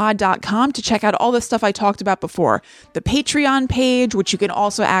gttupod.com to check out all the stuff I talked about before. The Patreon page, which you can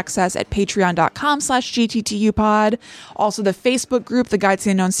also access at patreon.com/gttupod. Also the Facebook group, the Guide to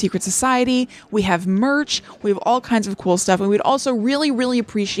the Unknown Secret Society. We have merch. We have all kinds of cool stuff. And we'd also really, really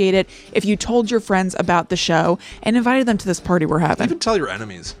appreciate it if you told your friends about the show and invited them to this party we're having. Even tell your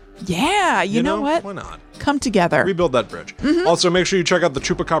enemies. Yeah, you know what? Why not? Come together. Rebuild that bridge. Also, make sure you check out the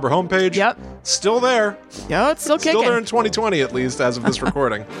Chupacabra homepage. Yep. Still there. Yo, it's still kicking. Still there in 2020, at least, as of this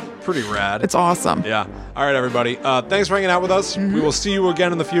recording. Pretty rad. It's awesome. Yeah. All right, everybody. Thanks for hanging out with us. We will see you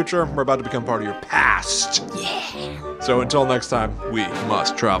again in the future. We're about to become part of your past. Yeah. So until next time, we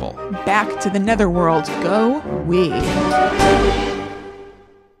must travel. Back to the netherworld. Go we.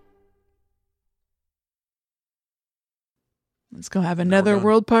 Let's go have another done.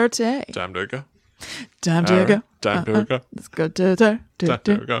 world party. Time to go. Time to go. Time to go. Let's go to there. Time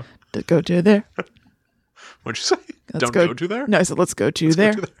to go. To go to there. What'd you say? Let's Don't go to there? No, I said let's go to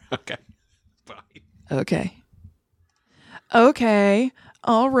there. Go to there. Okay. Bye. Okay. Okay.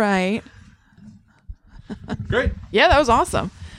 All right. Great. Yeah, that was awesome.